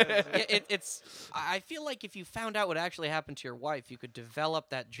it know. Yeah, it's. I feel like if you found out what actually happened to your wife, you could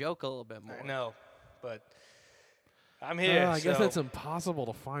develop that joke a little bit more. I know, but I'm here. I guess so that's impossible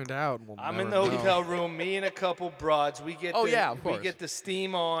to find out. We'll I'm in never the know. hotel room. Me and a couple broads. We get. Oh, the, yeah, of We course. get the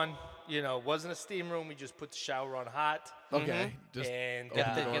steam on. You know, it wasn't a steam room. We just put the shower on hot. Okay, just and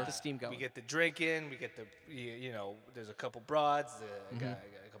Get the, door. get the steam going. we get the drink in. We get the you know. There's a couple broads. I got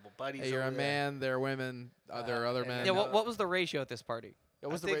a couple buddies. hey, you're a over there. man. There are women. There are other and men. yeah. then, What was the ratio at this party?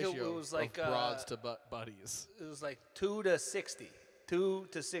 What was I the think it ratio was like, of broads to buddies? It was like 2 to 60. 2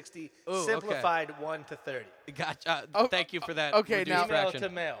 to 60. Ooh, okay. Simplified 1 to 30. Gotcha. Oh, Thank you for that. okay, reduced now- Female fraction. to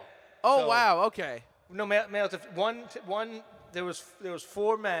male. Oh So- wow. Okay. No, male to one. There was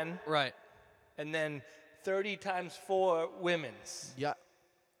 4 men, Right. and then 30 times 4 women's. Yeah.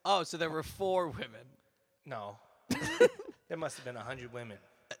 Oh, so there were 4 women. No, there must have been 100 women.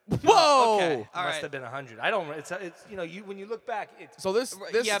 Whoa. Okay. Must All right. have been 100. I don't. It's you when you look back, it's So this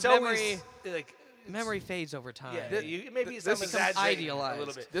Yeah, it's memory- always, like Memory fades over time. yeah. Maybe it's this some becomes exaggerating a little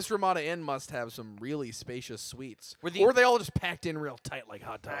idealized. bit. this Ramada Inn must have some really spacious suites. Were the- or they all just packed in real tight like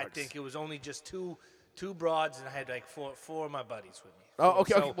hot dogs. I think it was only just two broads, and I had like four of my buddies with me. Oh, Four.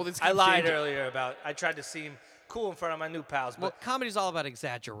 okay, So okay. Well, this I keeps lied changing. earlier about I tried to seem cool in front of my new pals, Well, but comedy's all about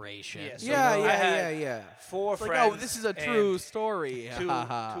exaggeration. Yeah, so Yeah, no, I had yeah. 4 It's like, friends. oh, this is a and true story. Two, Ha,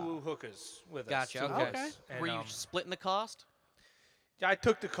 ha. two hookers with us. Gotcha. two Okay. hookers. And, Were you splitting the cost? yeah, I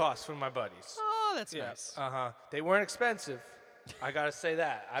took the cost from my buddies. Oh, that's Yeah. nice. They weren't expensive. I gotta say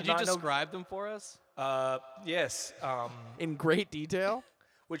that. I'm Could you not describe them for us? yes. In great detail.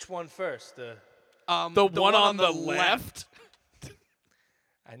 Which one first? The one on the left.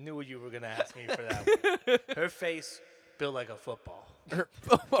 I knew you were gonna ask me for that one. Her face built like a football.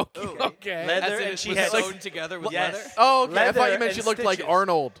 Okay. Leather, As in and it she was had sewn together with yes. leather? Oh, okay. I thought Leather you meant and she looked like stitches.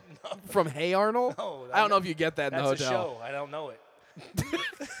 Arnold from Hey Arnold. No, I don't know if you get that in the That's a hotel. show. I don't know it.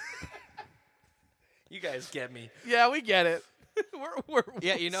 You guys get me. Yeah, we get it. we're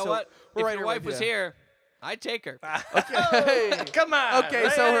Yeah, you know so what? we're If right your here wife with was you. here, I'd take her. Hey. Come on. Okay,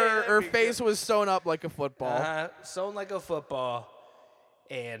 so Hey, her there we face go. was sewn up like a football. Sewn like a football,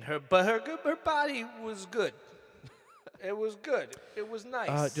 and her body was good. It was good. It was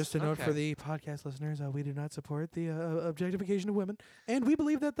nice. Just a note Okay. for the podcast listeners: we do not support the objectification of women, and we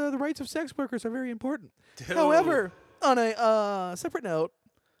believe that the rights of sex workers are very important. Dude. However, on a separate note,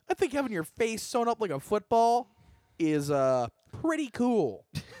 I think having your face sewn up like a football is pretty cool.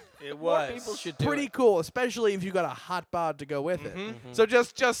 It More was. people should do Pretty it. cool, especially if you got a hot bod to go with it. So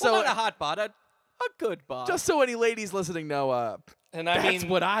just Well, so not a hot bod, a good bod. just so any ladies listening know, And I that's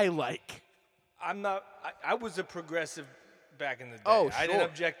mean, what I like. I'm not. I was a progressive back in the day. Oh, I didn't sure.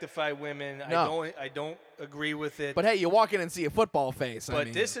 objectify women. No. I don't agree with it. But hey, you walk in and see a football face. I But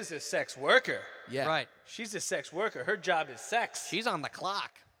mean, this is a sex worker. yeah, Right. She's a sex worker. Her job is sex. She's on the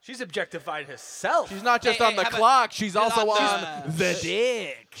clock. She's objectified herself. She's not just Hey, on the how about- clock; she's also on on the- the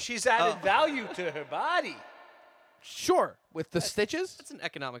dick. She's added value to her body. Sure, with the stitches. That's an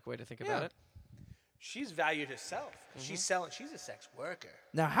economic way to think Yeah. about it. She's valued herself. She's selling. She's a sex worker.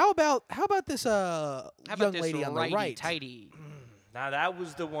 Now, how about this How young about this lady on the right? tighty? Now that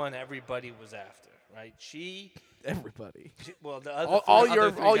was the one everybody was after, right? Everybody, Well, the other all three- your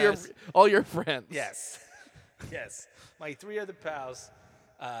other three all your guys. all your friends. yes, yes. My 3 other pals,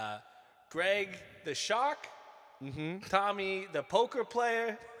 Greg the shark, Tommy the poker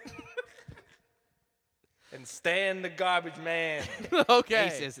player, and Stan the garbage man. Okay.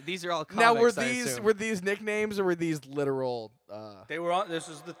 Aces. These are all comics, Now, were I these assume. nicknames or were these literal? They were on. This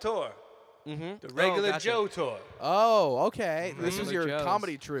was the tour, Mm-hmm. the regular gotcha. Joe tour. Oh, okay. This was Regular your Joes.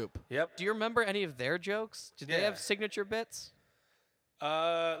 comedy troupe. Yep. Do you remember any of their jokes? Did they Yeah. have signature bits?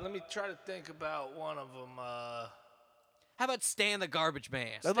 Let me try to think about one of them. How about Stan the Garbage Man?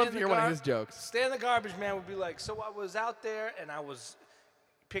 I'd love Stan to the hear one of Gar- his jokes. Stan the garbage man would be like, so I was out there and I was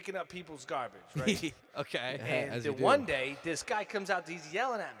picking up people's garbage, right? Okay. And as the you do. one day, this guy comes out, he's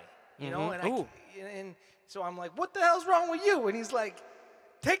yelling at me, you know, Mhm. and Ooh. and so I'm like, what the hell's wrong with you? And he's like,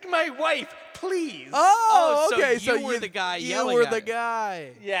 take my wife, please. Oh, so okay. you were the guy You yelling were at the him.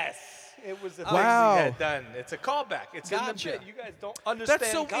 guy. Yes, it was the Wow. things he had done. It's a callback. It's Gotcha. in the bit. You guys don't understand.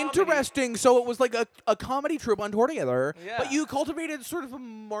 That's so comedy. interesting. So it was like a comedy troupe on tour together, Yeah. but you cultivated sort of a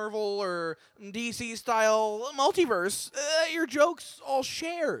Marvel or DC style multiverse. Your jokes all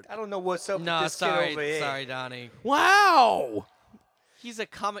shared. I don't know what's up No, with this kid sorry, over here. sorry, Donnie. Wow. He's a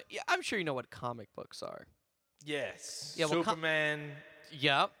comic. Yeah, I'm sure you know what comic books are. Yes. Yeah, well, Superman,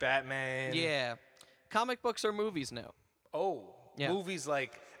 Yep. Batman. Yeah. Comic books are movies now. Oh, Yeah. movies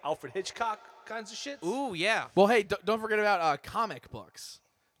like Alfred Hitchcock kinds of shit. Ooh, yeah. Well, hey, don't forget about comic books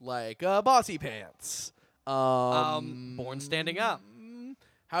like Bossy Pants. Born Standing Up.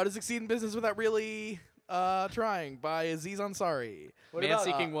 How to Succeed in Business Without Really Trying by Aziz Ansari. What Man about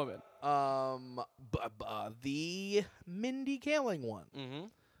Seeking Woman. The Mindy Kaling one. Mm-hmm.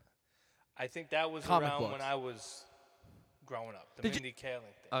 I think that was Comic around when books. I was growing up. The Did you- Mindy Kaling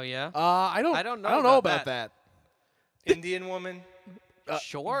thing. Oh, yeah? I don't know know about about that. Indian woman.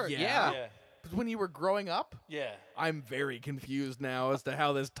 Sure, yeah. yeah. Yeah. But when you were growing up, Yeah. I'm very confused now as to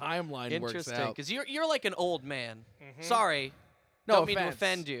how this timeline works Interesting. out. Because you're like an old man. Mm-hmm. Sorry. No don't mean to offense.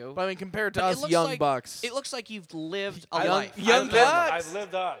 offend you. But I mean, compared to But it us looks young like- bucks. It looks like you've lived a Young- life. young I've lived- bucks. I've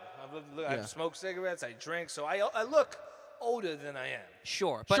lived on. Yeah. I've smoked cigarettes. I drink, so I look older than I am.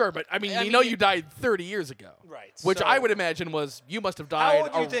 Sure, Sure, but I mean, I we know mean, you died 30 years ago. Right. Which so I would imagine was you must have died. How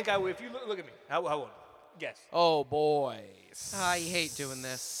old do you think I would? If you look at me, how old? Guess. Oh boy. I hate doing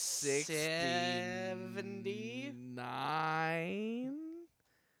this. 69?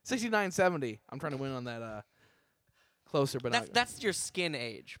 69, 70. I'm trying to win on that closer, but That's your skin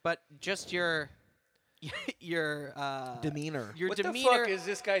age, but just your demeanor. your What demeanor. the fuck is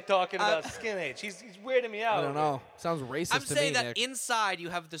this guy talking about skin age? He's weirding me out. I don't a bit. know. Sounds racist I'm to saying me, that Nick. inside you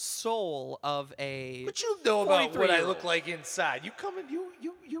have the soul of a. What you know about what I 43-year-old. look like inside? You coming? You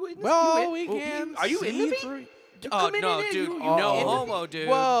in this? Well, you we in, can. Are you see into me? through- You Oh coming no, in there? dude! You no into me? homo, dude.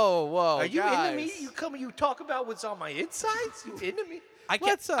 Whoa, whoa. Are you guys. into me? You come? You talk about what's on my insides? You into me? I can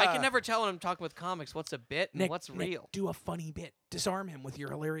Let's, I can never tell when I'm talking with comics what's a bit and Nick, what's Nick, real. do a funny bit. Disarm him with your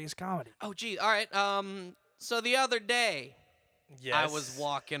hilarious comedy. Oh, gee. All right. So the other day, Yes. I was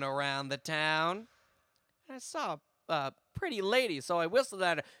walking around the town, and I saw a pretty lady. So I whistled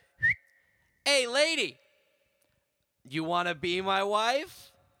at her. Hey, lady, you want to be my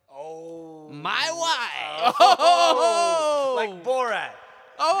wife? Oh. My wife. Oh! Like Borat.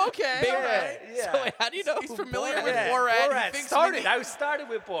 Oh, okay. Big all man. right. Yeah. So wait, how do you know He's who familiar Borat with is? Borat. He Borat thinks started. we- I started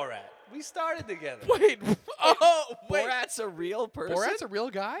with Borat. We started together. Wait. Oh, wait. Borat's a real person. Borat's a real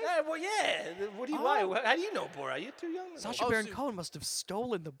guy? Yeah, well, yeah. What do you? Oh. Why? How do you know Borat? You're too young. To know. Sacha Oh, Baron so- Cohen must have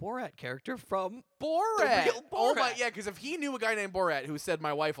stolen the Borat character from. Borat. real Oh my, Borat. yeah, because if he knew a guy named Borat who said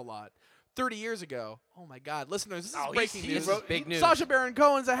my wife a lot 30 years ago, oh my God, listeners, this is Oh, breaking he's news. wrote- big news. Sacha Baron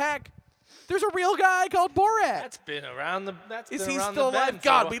Cohen's a hack. There's a real guy called Borat. That's been around the. That's Is been he around still the bend alive? for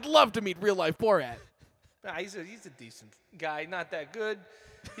God, a- we'd love to meet real life Borat. Nah, he's a decent guy. Not that good.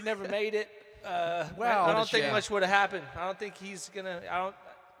 He never made it. Wow. I What a don't think shame. much would have happened. I don't think he's gonna.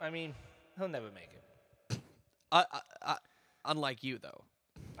 I mean, he'll never make it. Unlike you, though.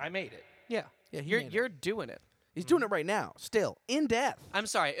 I made it. Yeah. Yeah, he you're made it. you're doing it. He's doing it right now, still, in death. I'm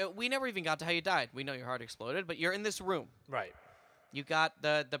sorry. We never even got to how you died. We know your heart exploded, but you're in this room. Right. You got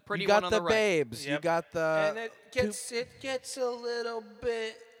the pretty You got one on the the right. babes. You Yep. got the. And it gets a little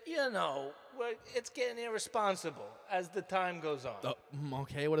bit, it's getting irresponsible as the time goes on.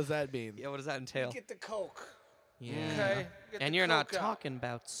 Okay, what does that mean? Yeah. What does that entail? Get the coke. Yeah. Okay. Get And the you're not Coke out. talking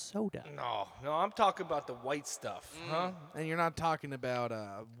about soda. No, I'm talking about the white stuff, huh? And you're not talking about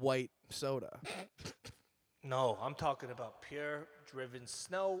white soda. No, I'm talking about pure driven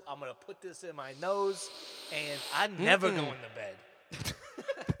snow. I'm gonna put this in my nose, and I never go into bed.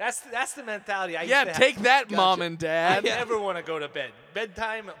 That's the mentality I used Yeah, to take have. that, mom and I dad. never want to go to bed.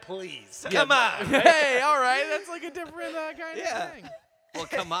 Bedtime, please. Yeah. Come on. Hey, all right, that's like a different kind Yeah. of thing. Well,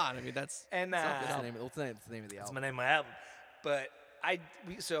 come on. I mean, that's. And What's the name of the that's album? my name of my album. But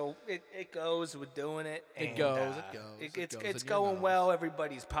so it goes. We're doing it. It and, goes, It's it goes it's in your going nose. well.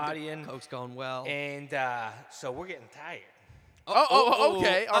 Everybody's partying, Coke's going well. and so we're getting tired. Oh,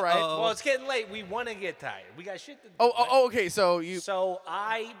 okay, all right. uh-oh. Well, it's getting late. We want to get tired. We got shit to do. Oh, right? okay. So you. So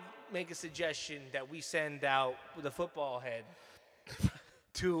I make a suggestion that we send out the football head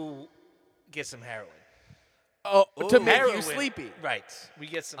to get some heroin. To make Heroin. you sleepy. Right. We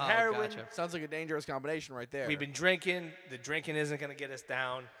get some Oh, heroin. gotcha. Sounds like a dangerous combination right there. We've been drinking. The drinking isn't going to get us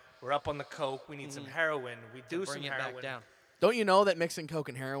down. We're up on the coke. We need some heroin. We do some Bring it heroin. back down. Don't you know that mixing coke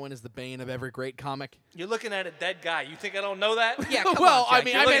and heroin is the bane of every great comic? You're looking at a dead guy. You think I don't know that? Yeah, come well, on, I Jack.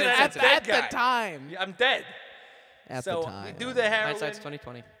 mean, You're I mean, looking at, sensitive. at That the guy. time. Yeah, I'm dead. At So the time. we do the heroin. Hindsight's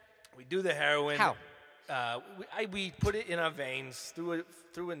 2020. We do the heroin. How? We put it in our veins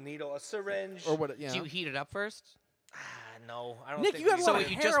through a needle, a syringe. Or what? Yeah. Do you heat it up first? No, I don't Nick, think you got we a So lot do.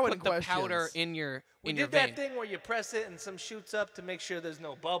 of you just heroin put the powder questions. in your We in your did that vein. thing where you press it and some shoots up to make sure there's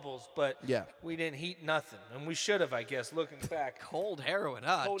no bubbles, but Yeah. we didn't heat nothing, and we should have, I guess, looking back. Cold heroin.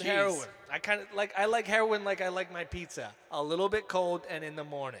 Ah, Cold jeez. heroin. I like heroin like I like my pizza, a little bit cold and in the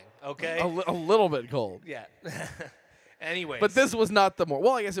morning. Okay. a little bit cold. Yeah. Anyways. But this was not the morning.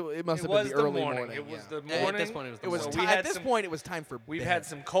 Well, I guess it must it have was been the early morning. morning. It was yeah. the Yeah, morning. at this point, it was the It was morning. So we at had this some- point. It was time for We've bed. had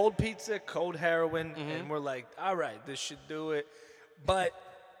some cold pizza, cold heroin, Mm-hmm. and we're like, all right, this should do it. But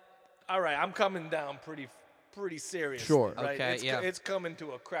all right, I'm coming down pretty serious. Sure. Right? Okay, It's, yeah. It's coming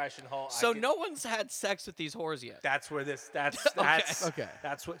to a crashing halt. So no one's had sex with these whores yet. That's where this. That's Okay.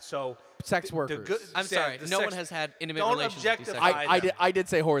 That's what. So Sex the workers. good. I'm the sorry. No sex- one has had intimate Don't relations with these sex objectify workers. I did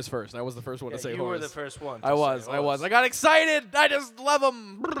say horse first. I was the first one Yeah, to say you horse. were the first one. to I was. say I was. horse. I got excited. I just love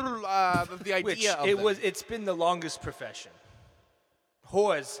them. The idea Which of it them. was. It's been the longest profession.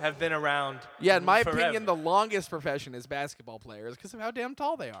 Whores have been around. Yeah, in my forever. opinion, the longest profession is basketball players because of how damn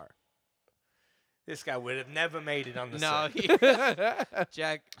tall they are. This guy would have never made it on the No, set.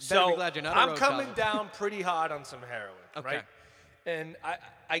 Jack. Better So be glad you're not a I'm road coming comic. down pretty hard on some heroin, Okay. right? And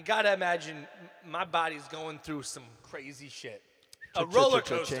I gotta imagine my body's going through some crazy shit. A roller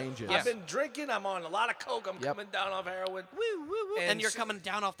coaster. changes. I've been drinking. I'm on a lot of coke. I'm coming down off heroin. Woo, woo, woo. And And you're so- coming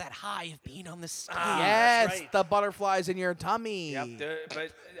down off that high of being on the stage. Yes, that's right. the butterflies in your tummy. Yep.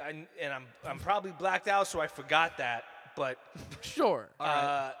 But I'm probably blacked out, so I forgot that. But Sure.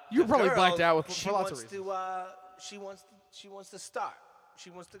 you were probably blacked out with- she for lots of wants to, she wants to start. She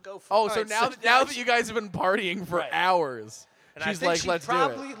wants to go for Oh, it. so now that you guys have been partying for Right. hours, And I she's think like, she let's do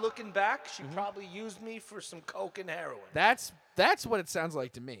probably, it. looking back, she probably used me for some coke and heroin. That's what it sounds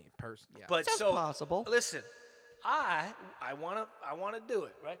like to me, yeah. But Sounds so possible. listen, I wanna do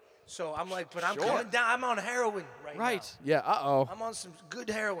it, right? So I'm like, but I'm Sure. coming down. I'm on heroin right Right. yeah. now. I'm on some good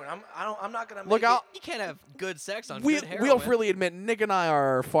heroin. I'm not gonna Look make out. it. You can't have good sex on We'll good heroin. freely admit Nick and I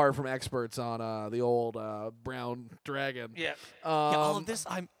are far from experts on the old brown dragon. Yeah. Yeah, all of this,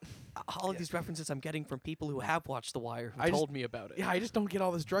 all of these references I'm getting from people who have watched The Wire, who I just- told me about it. Yeah, I just don't get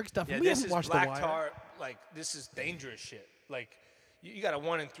all this drug stuff. Yeah, we this haven't is watched black The Wire. tar. Like this is dangerous shit. Like you got a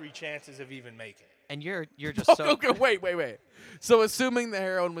 1 in 3 chances of even making it. And you're just so. Okay, wait. So assuming the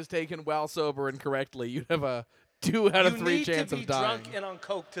heroin was taken while sober and correctly, you'd have a 2 out of 3 you chance need to of be dying. drunk and on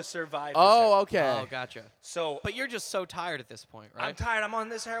coke to survive. this Oh, heroin. okay. Oh, gotcha. So But you're just so tired at this point, right? I'm tired. I'm on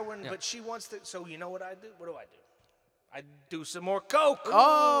this heroin, Yeah. but she wants to. So you know what I do? What do? I do some more coke.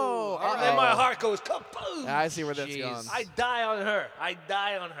 Oh, and then my uh-oh. heart goes kaboom. I see where that's Jeez. going. I die on her. I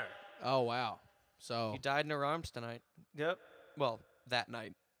die on her. Oh wow. So You died in her arms tonight. Yep. Well, that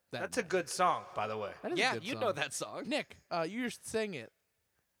night. That's a good song, by the way. that is a Yeah, good you song. know that song. Nick, you just sing it.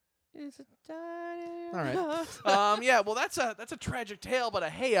 All All right. Yeah. Well, that's a tragic tale, but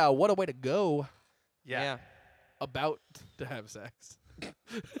hey, what a way to go Yeah. about to have sex.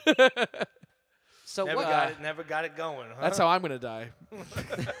 So Never what? Never got it going. Huh? That's how I'm gonna die.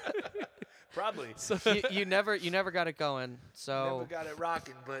 Probably. So you never got it going. So Never got it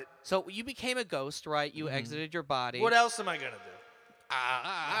rocking. But so you became a ghost, right? You exited your body. what else am I gonna do? well,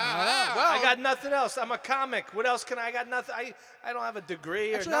 I got nothing else. I'm a comic. What else can I got nothing? I don't have a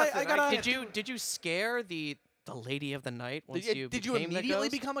degree Actually, or I nothing. gotta- can't Did you scare the lady of the night once did you became the immediately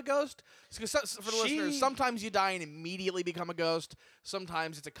ghost? become a ghost? For the listeners, She- sometimes you die and immediately become a ghost.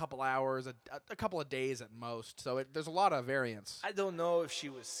 Sometimes it's a couple hours, a couple of days at most. So there's a lot of variance. I don't know if she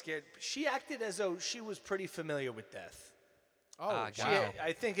was scared. She acted as though she was pretty familiar with death. Oh, Ah, She, wow.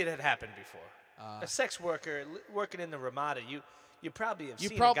 I think it had happened before. A sex worker working in the Ramada, you probably have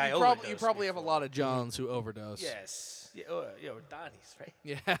seen a guy overdose You probably have a before. lot of Johns who overdose. Yes. Yeah, Donnie's, right?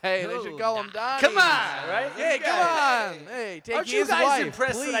 Yeah. Hey, they should Oh, call him Donnie. Come on, right? Hey, You come guys- on. Hey, take Aren't you his guys wife,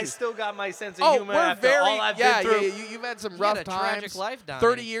 impressed that I please. still got my sense of Oh, humor we're after very all I've yeah, been through? yeah. You've had some You rough had a times. tragic life, Donnie.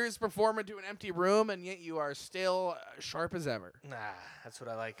 30 years performing to an empty room, and yet you are still sharp as ever. Nah, that's what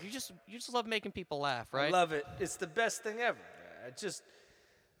I like. You just love making people laugh, right? I love it. It's the best thing ever.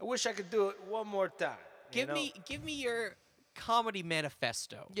 I wish I could do it one more time. you know? Give me your comedy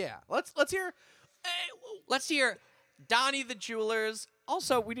manifesto. Yeah. Let's hear. Let's hear Donnie the Jewelers.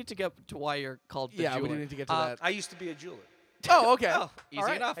 Also, we need to get to why you're called the Yeah, we Jeweler. need to get to Uh, that. I used to be a jeweler. Oh, okay. easy All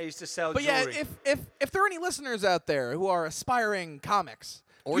right. enough. I used to sell But yeah, jewelry. if there are any listeners out there who are aspiring comics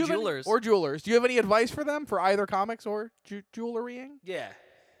Or do you have any- jewelers. or jewelers, do you have any advice for them for either comics or jewelrying? Yeah.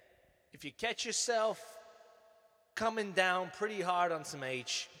 If you catch yourself coming down pretty hard on some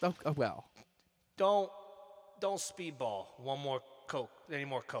H, Oh, well, don't speedball any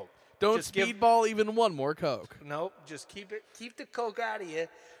more coke. don't Just give- speedball even one more Coke. Nope, just keep the coke out of you,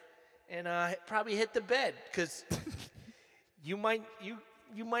 and probably hit the bed because you might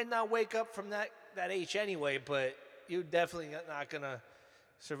not wake up from that H anyway, but you're definitely not gonna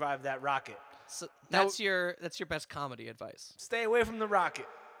survive that rocket. So that's your best comedy advice. Stay away from the rocket.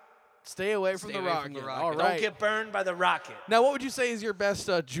 Stay away from Stay the away rocket. from the rocket. All Don't right. Don't get burned by the rocket. Now, what would you say is your best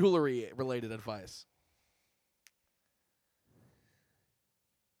jewelry-related advice?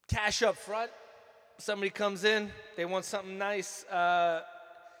 Cash up front. Somebody comes in, they want something nice.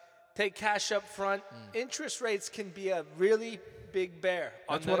 Take cash up front. Interest rates can be a really big bear.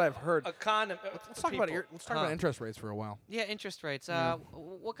 That's on what the I've heard. Economy. Let's talk about let's talk about interest rates for a while. Yeah, interest rates.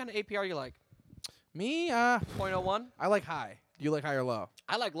 What kind of APR you like? Me, 0.01? I like high. Do you like high or low?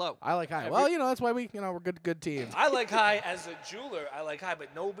 I like low. I like high. Well, that's why we're good teams. I like high as a jeweler. I like high,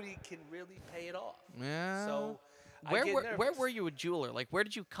 but nobody can really pay it off. Yeah. So I Where get were nervous. you a jeweler? Like, where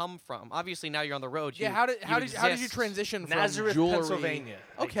did you come from? Obviously, now you're on the road. Yeah, You, how did you exist. transition from Nazareth, jewelry? Pennsylvania,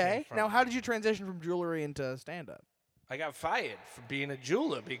 I Okay. came from. Now, how did you transition from jewelry into stand-up? I got fired for being a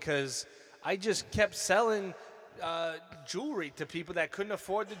jeweler because I just kept selling jewelry to people that couldn't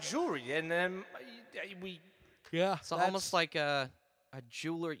afford the jewelry, and then we Yeah. It's almost like a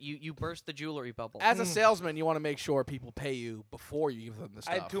jeweler. You burst the jewelry bubble. As a salesman, you want to make sure people pay you before you give them the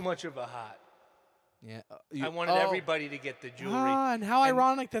stuff. I had too much of a heart. Yeah. I wanted everybody to get the jewelry. And how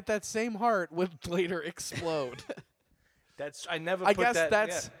ironic that that same heart would later explode. I never. I put guess that,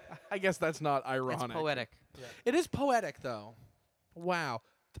 that's. yeah. I guess that's not ironic. It's poetic. It is poetic, though. Wow.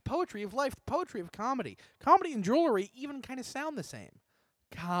 The poetry of life, the poetry of comedy. Comedy and jewelry even kind of sound the same.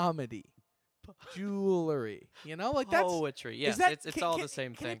 Comedy, jewelry. You know, like that's. Poetry. Yes, is that, it's all the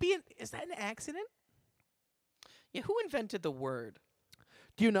same can thing. It be is that an accident? Yeah, who invented the word?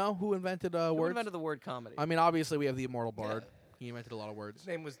 Do you know who invented Who words? invented the word comedy? I mean, obviously we have the immortal bard. He invented a lot of words. His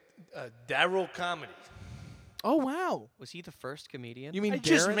name was Daryl Comedy. Oh wow! Was he the first comedian? You mean I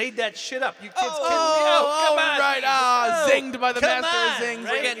just Darren? made that shit up. You kids Oh, come on. right. Zinged by the come master of on, zings.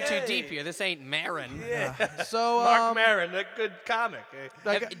 We're right? getting too Hey. deep here. This ain't Marin. Yeah. So Mark Maron, a good comic.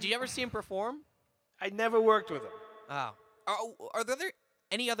 Do you ever see him perform? I never worked with him. Oh. Are there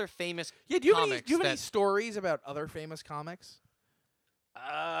any other famous Yeah, do you have comics any that stories about other famous comics?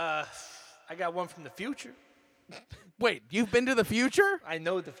 I got one from the future. Wait, you've been to the future? I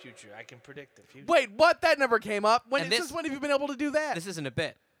know the future. I can predict the future. Wait, what? That never came up. When And since when have you been able to do that? this isn't a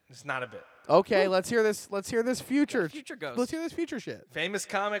bit? It's not a bit. Okay, let's hear this. Let's hear this future. Future ghost. Let's hear this future shit. Famous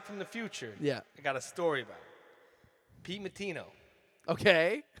comic from the future. Yeah. I got a story about it. Pete Matino,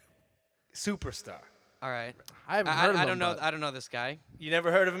 Okay. superstar. All right. I haven't heard of I him, don't know. but- I don't know this guy. You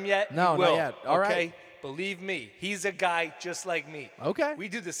never heard of him yet? No, You not will. yet. All right. Okay? Believe me, he's a guy just like me. Okay. We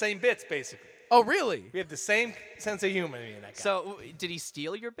do the same bits, basically. Oh, really? We have the same sense of humor, me and that guy. So, did he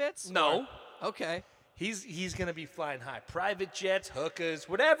steal your bits? No. Or- Okay. He's gonna be flying high. Private jets, hookers,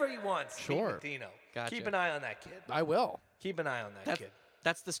 whatever he wants. Sure. Pete Matino. Gotcha. Keep an eye on that kid. I will. Keep an eye on that kid.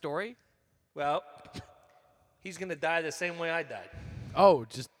 That's the story. Well, he's gonna die the same way I died. Oh,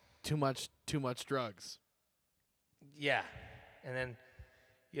 just too much drugs. Yeah. And then,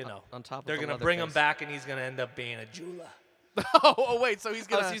 you know, on top of they're the gonna leather bring him face. back, and he's gonna end up being a jeweler. Wait, so he's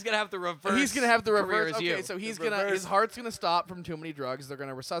gonna So he's gonna have the reverse. he's gonna have the career reverse. as Okay, you. so he's The gonna his reverse. heart's gonna stop from too many drugs. They're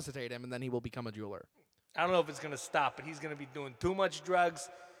gonna resuscitate him, and then he will become a jeweler. I don't know if it's gonna stop, but he's gonna be doing too much drugs.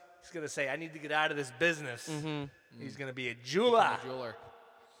 He's gonna say, "I need to get out of this business." He's gonna be a jeweler. A jeweler.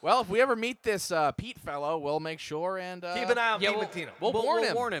 Well, if we ever meet this Pete fellow, we'll make sure and Keep an eye on Yeah, Pete we'll, Matino. We'll warn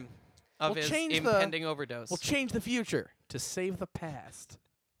him. warn him of We'll his change the- impending overdose. we'll change the future to save the past.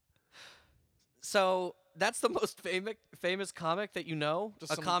 So that's the most famous comic that you know.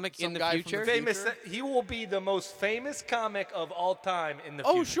 Just A some- comic some in the guy from the future. Famous. future? He will be the most famous comic of all time in the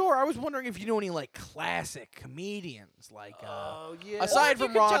Oh, future. sure. I was wondering if you know any like classic comedians, like Oh yeah. aside Or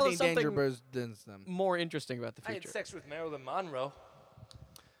from if you could tell Rodney us something Dangerfield. More interesting about the I had future. sex with Marilyn Monroe.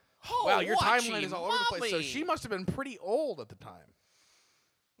 Wow, your watchy timeline is all over the place. So mommy. she must have been pretty old at the time.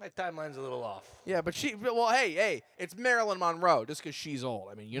 My timeline's a little off. Yeah, but well, hey, it's Marilyn Monroe. Just because she's old,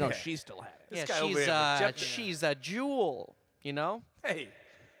 I mean, you know, Yeah. she still had it. This Yeah, guy over here with she's a jewel. You know. Hey.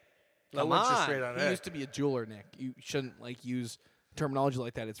 Come Low interest on. rate on He that. used to be a jeweler, Nick. You shouldn't like use terminology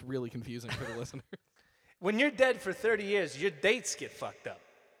like that. It's really confusing for the listener. When you're dead for 30 years, your dates get fucked up.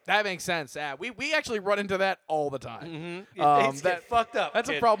 That makes sense. Yeah, we actually run into that all the time. Your dates that- get fucked up. That's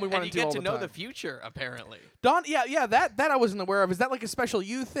a kid. problem we run And you into get all to the know time. the future, apparently. Don, yeah, that I wasn't aware of. Is that like a special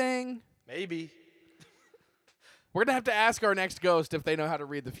you thing? Maybe. We're gonna have to ask our next ghost if they know how to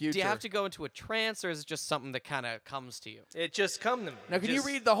read the future. Do you have to go into a trance, or is it just something that kind of comes to you? It just come to me. Now, can you Just-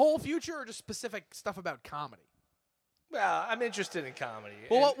 read the whole future or just specific stuff about comedy? Well, I'm interested in comedy.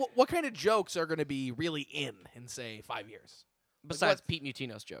 Well, and what kind of jokes are going to be really in say 5 years? Besides Pete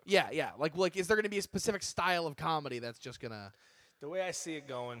Mutino's jokes. Yeah. Like, is there going to be a specific style of comedy that's just gonna? the way I see it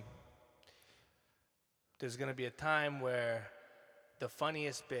going, there's going to be a time where the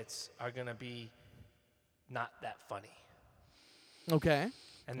funniest bits are going to be not that funny. Okay.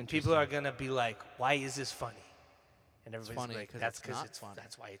 And then people are going to be like, why is this funny? And everybody's funny like, 'cause that's it's because not it's funny."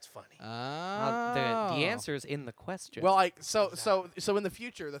 that's why it's funny. The answer is in the question. Well, so in the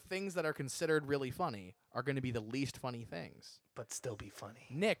future, the things that are considered really funny are going to be the least funny things. But still be funny.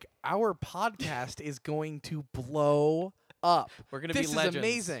 Nick, our podcast is going to blow up. We're gonna be This legends. is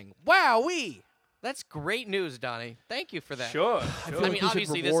amazing. Wowee. that's great news, Donnie. Thank you for that. Sure. feel I like mean, we should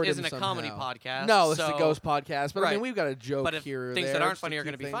obviously, this reward him isn't a comedy somehow. podcast. No, this is so- a ghost podcast. But I mean, Right. we've got a joke But if here or things there that aren't just to funny are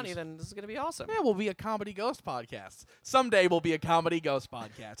going to keep be funny, things- then this is going to be awesome. Yeah, we'll be a comedy ghost podcast. Someday we'll be a comedy ghost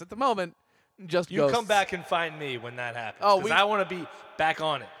podcast. At the moment, just You ghosts. come back and find me when that happens. Oh, 'cause we- I want to be back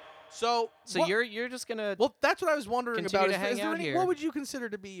on it. So So what- you're just going to well, that's what I was wondering continue about. to Is hang there out any, here. what would you consider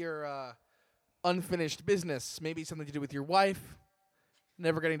to be your unfinished business? Maybe something to do with your wife,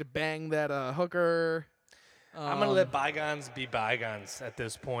 never getting to bang that hooker. I'm going to let bygones be bygones at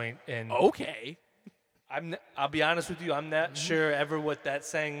this point. And Okay. I'll be honest with you. I'm not sure ever what that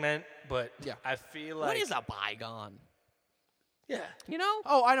saying meant, but Yeah. I feel like What is a bygone? yeah. You know?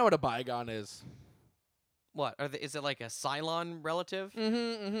 Oh, I know what a bygone is. What? Is it like a Cylon relative?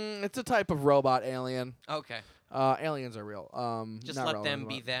 It's a type of robot alien. Okay. Aliens are real. Just not let real them anymore.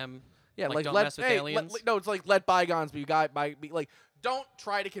 be them. Yeah, like, like don't let mess with hey, aliens? no, it's like let bygones be like don't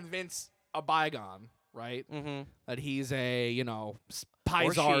try to convince a bygone, right? Mm-hmm. That he's a she.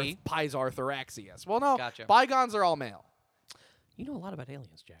 Pizar Thoraxius. Well, no, Gotcha. bygones are all male. You know a lot about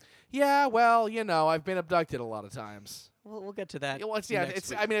aliens, Jack. Yeah, well, I've been abducted a lot of times. We'll get to that. Yeah, well, it's next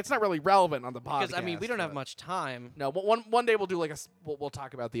week. I mean, it's not really relevant on the podcast. Because we don't have but- much time. No, but one day we'll do like we'll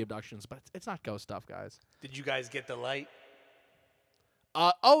talk about the abductions, but it's not ghost stuff, guys. Did you guys get the light?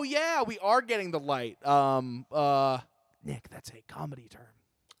 Oh yeah, we are getting the light. Nick, that's a comedy term.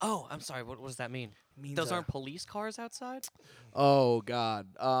 Oh, I'm sorry. What does that mean? Means, Those aren't police cars outside? Oh God.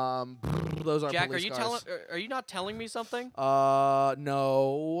 Those are Jack, police are you cars. are you not telling me something?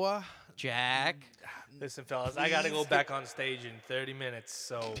 No. Jack. Listen, fellas, I gotta go back on stage in 30 minutes.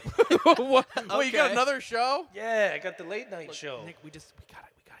 So What? Wait, you got Okay. another show? yeah, I got the late night show. Nick, we gotta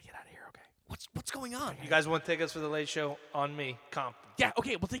get out of here, okay? What's going on? You guys want tickets for the late show? On me, comp. Yeah,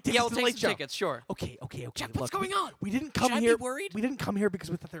 okay, we'll take tickets Yeah, we'll to the take late some show. tickets, sure. Okay. Jack, Look, what's going on? We didn't come Should I be here. worried? We didn't come here because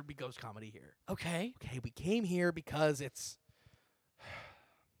we thought there'd be ghost comedy here. Okay. Okay, we came here because it's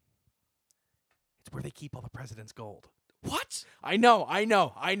where they keep all the president's gold. What? I know. And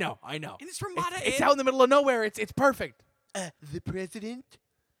it's Ramada It's out in the middle of nowhere. It's perfect. The president?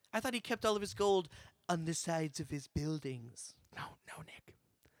 I thought he kept all of his gold on the sides of his buildings. No, Nick.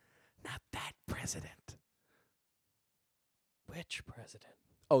 Not that president. Which president?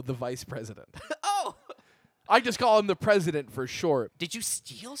 Oh, the vice president. Oh! I just call him the president for short. Did you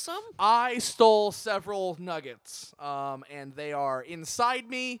steal some? I stole several nuggets, and they are inside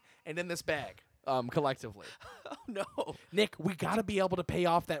me and in this bag, collectively. Oh, no. Nick, we got to be able to pay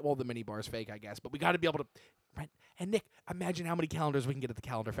off that. Well, the mini bar's fake, I guess, but we got to be able to rent. And Nick, imagine how many calendars we can get at the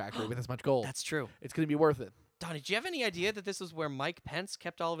calendar factory with this much gold. That's true. It's going to be worth it. Donnie, do you have any idea that this is where Mike Pence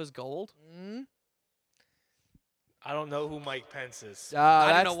kept all of his gold? I don't know who Mike Pence is.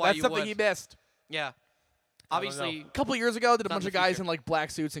 I don't know why that's you something would. he missed. Yeah. I don't Obviously, A couple years ago, did a Not in bunch the of guys future. in like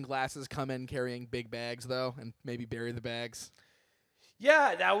black suits and glasses come in carrying big bags though, and maybe bury the bags?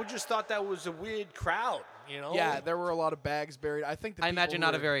 Yeah, I would just thought that was a weird crowd. Yeah, there were a lot of bags buried. I think. I imagine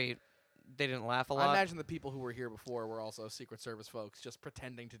not a very. They didn't laugh a lot. I imagine the people who were here before were also Secret Service folks, just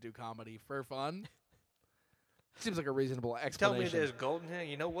pretending to do comedy for fun. Seems like a reasonable Tell explanation. me there's gold in here.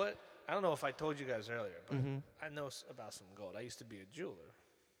 You know what? I don't know if I told you guys earlier, but Mm-hmm. I know about some gold. I used to be a jeweler.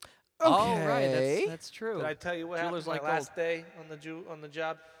 Oh, right. Okay. That's true. Did I tell you what Jewelers happened like my last day on the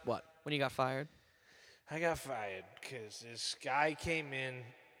job? What? When you got fired? I got fired because this guy came in,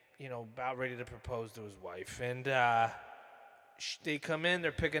 about ready to propose to his wife, and they come in,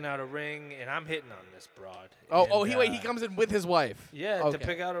 they're picking out a ring, and I'm hitting on this broad. He comes in with his wife. Yeah, Okay. to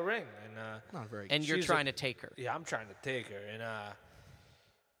pick out a ring, and Not very. And you're She's trying to take her. yeah, I'm trying to take her, and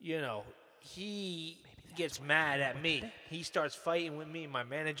he gets mad at me. He starts fighting with me. My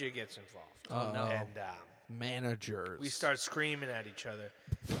manager gets involved. Oh, no. And managers. we start screaming at each other,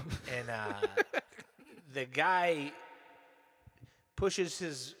 and the guy pushes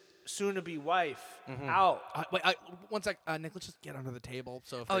his soon-to-be wife out. Wait, one sec, Nick. Let's just get under the table.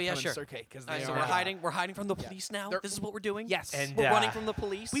 So if Oh, they yeah, come in, sure. it's okay because All right, they so are. we're hiding. We're hiding from the police now. They're- This is what we're doing. Yes, And We're running uh, from the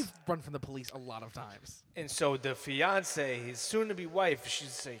police. we've run from the police a lot of times. And so the fiance, his soon-to-be wife,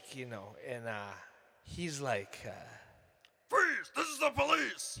 she's like, and he's like, Freeze! This is the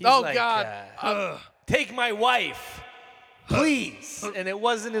police. he's Oh, like, God. take my wife, please. And it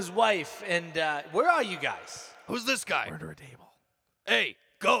wasn't his wife. And where are you guys? Who's this guy? We're under a table. Hey,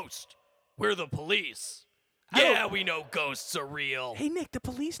 ghost. We're the police. Yeah, we know ghosts are real. Hey, Nick. The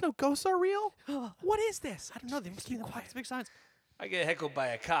police know ghosts are real. What is this? I don't know. They must be the quiet. Big signs. I get heckled by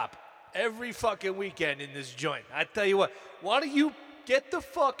a cop every fucking weekend in this joint. I tell you what, why don't you get the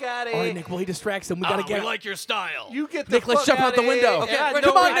fuck out of All here? right, Nick. Well, he distracts him. We gotta we get. like your style. You get the Nick, let's fuck jump out the outta here. window. Okay, I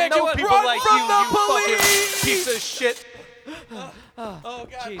come know- on, I Nick, know run people like from you, the you fucking police! piece of shit. Oh God.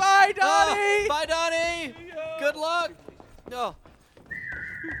 Jeez. Bye, Donnie. Bye, Donnie. Good luck. No.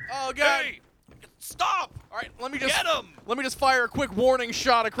 Oh God. Hey, stop. All right, let me just Get 'em. Let me just fire a quick warning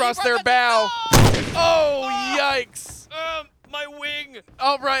shot across Hey, their Rebecca, bow. no! Oh, yikes! My wing.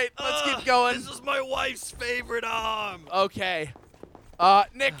 All right, let's keep going. This is my wife's favorite arm. Okay.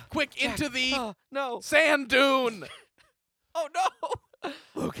 Nick, quick into the Oh, no. sand dune. Oh, no.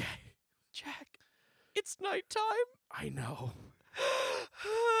 Okay. Jack, it's nighttime. I know.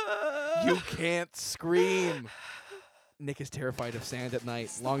 You can't scream. Nick is terrified of sand at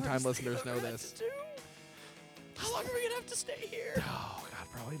night. Longtime listeners know this. How long are we gonna have to stay here? Oh God,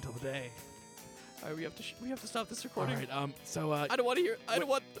 probably until the day. All right, we have to stop this recording. All right. So I don't want to hear. I don't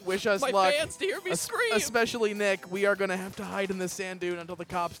want wish us my luck. fans to hear me scream. Especially Nick. We are gonna have to hide in this sand dune until the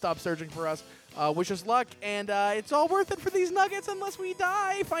cops stop searching for us. Wish us luck, and it's all worth it for these Nuggets unless we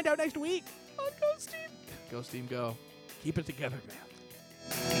die. Find out next week. On Ghost Team. Ghost Team, go. Keep it together,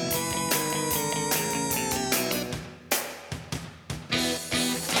 man.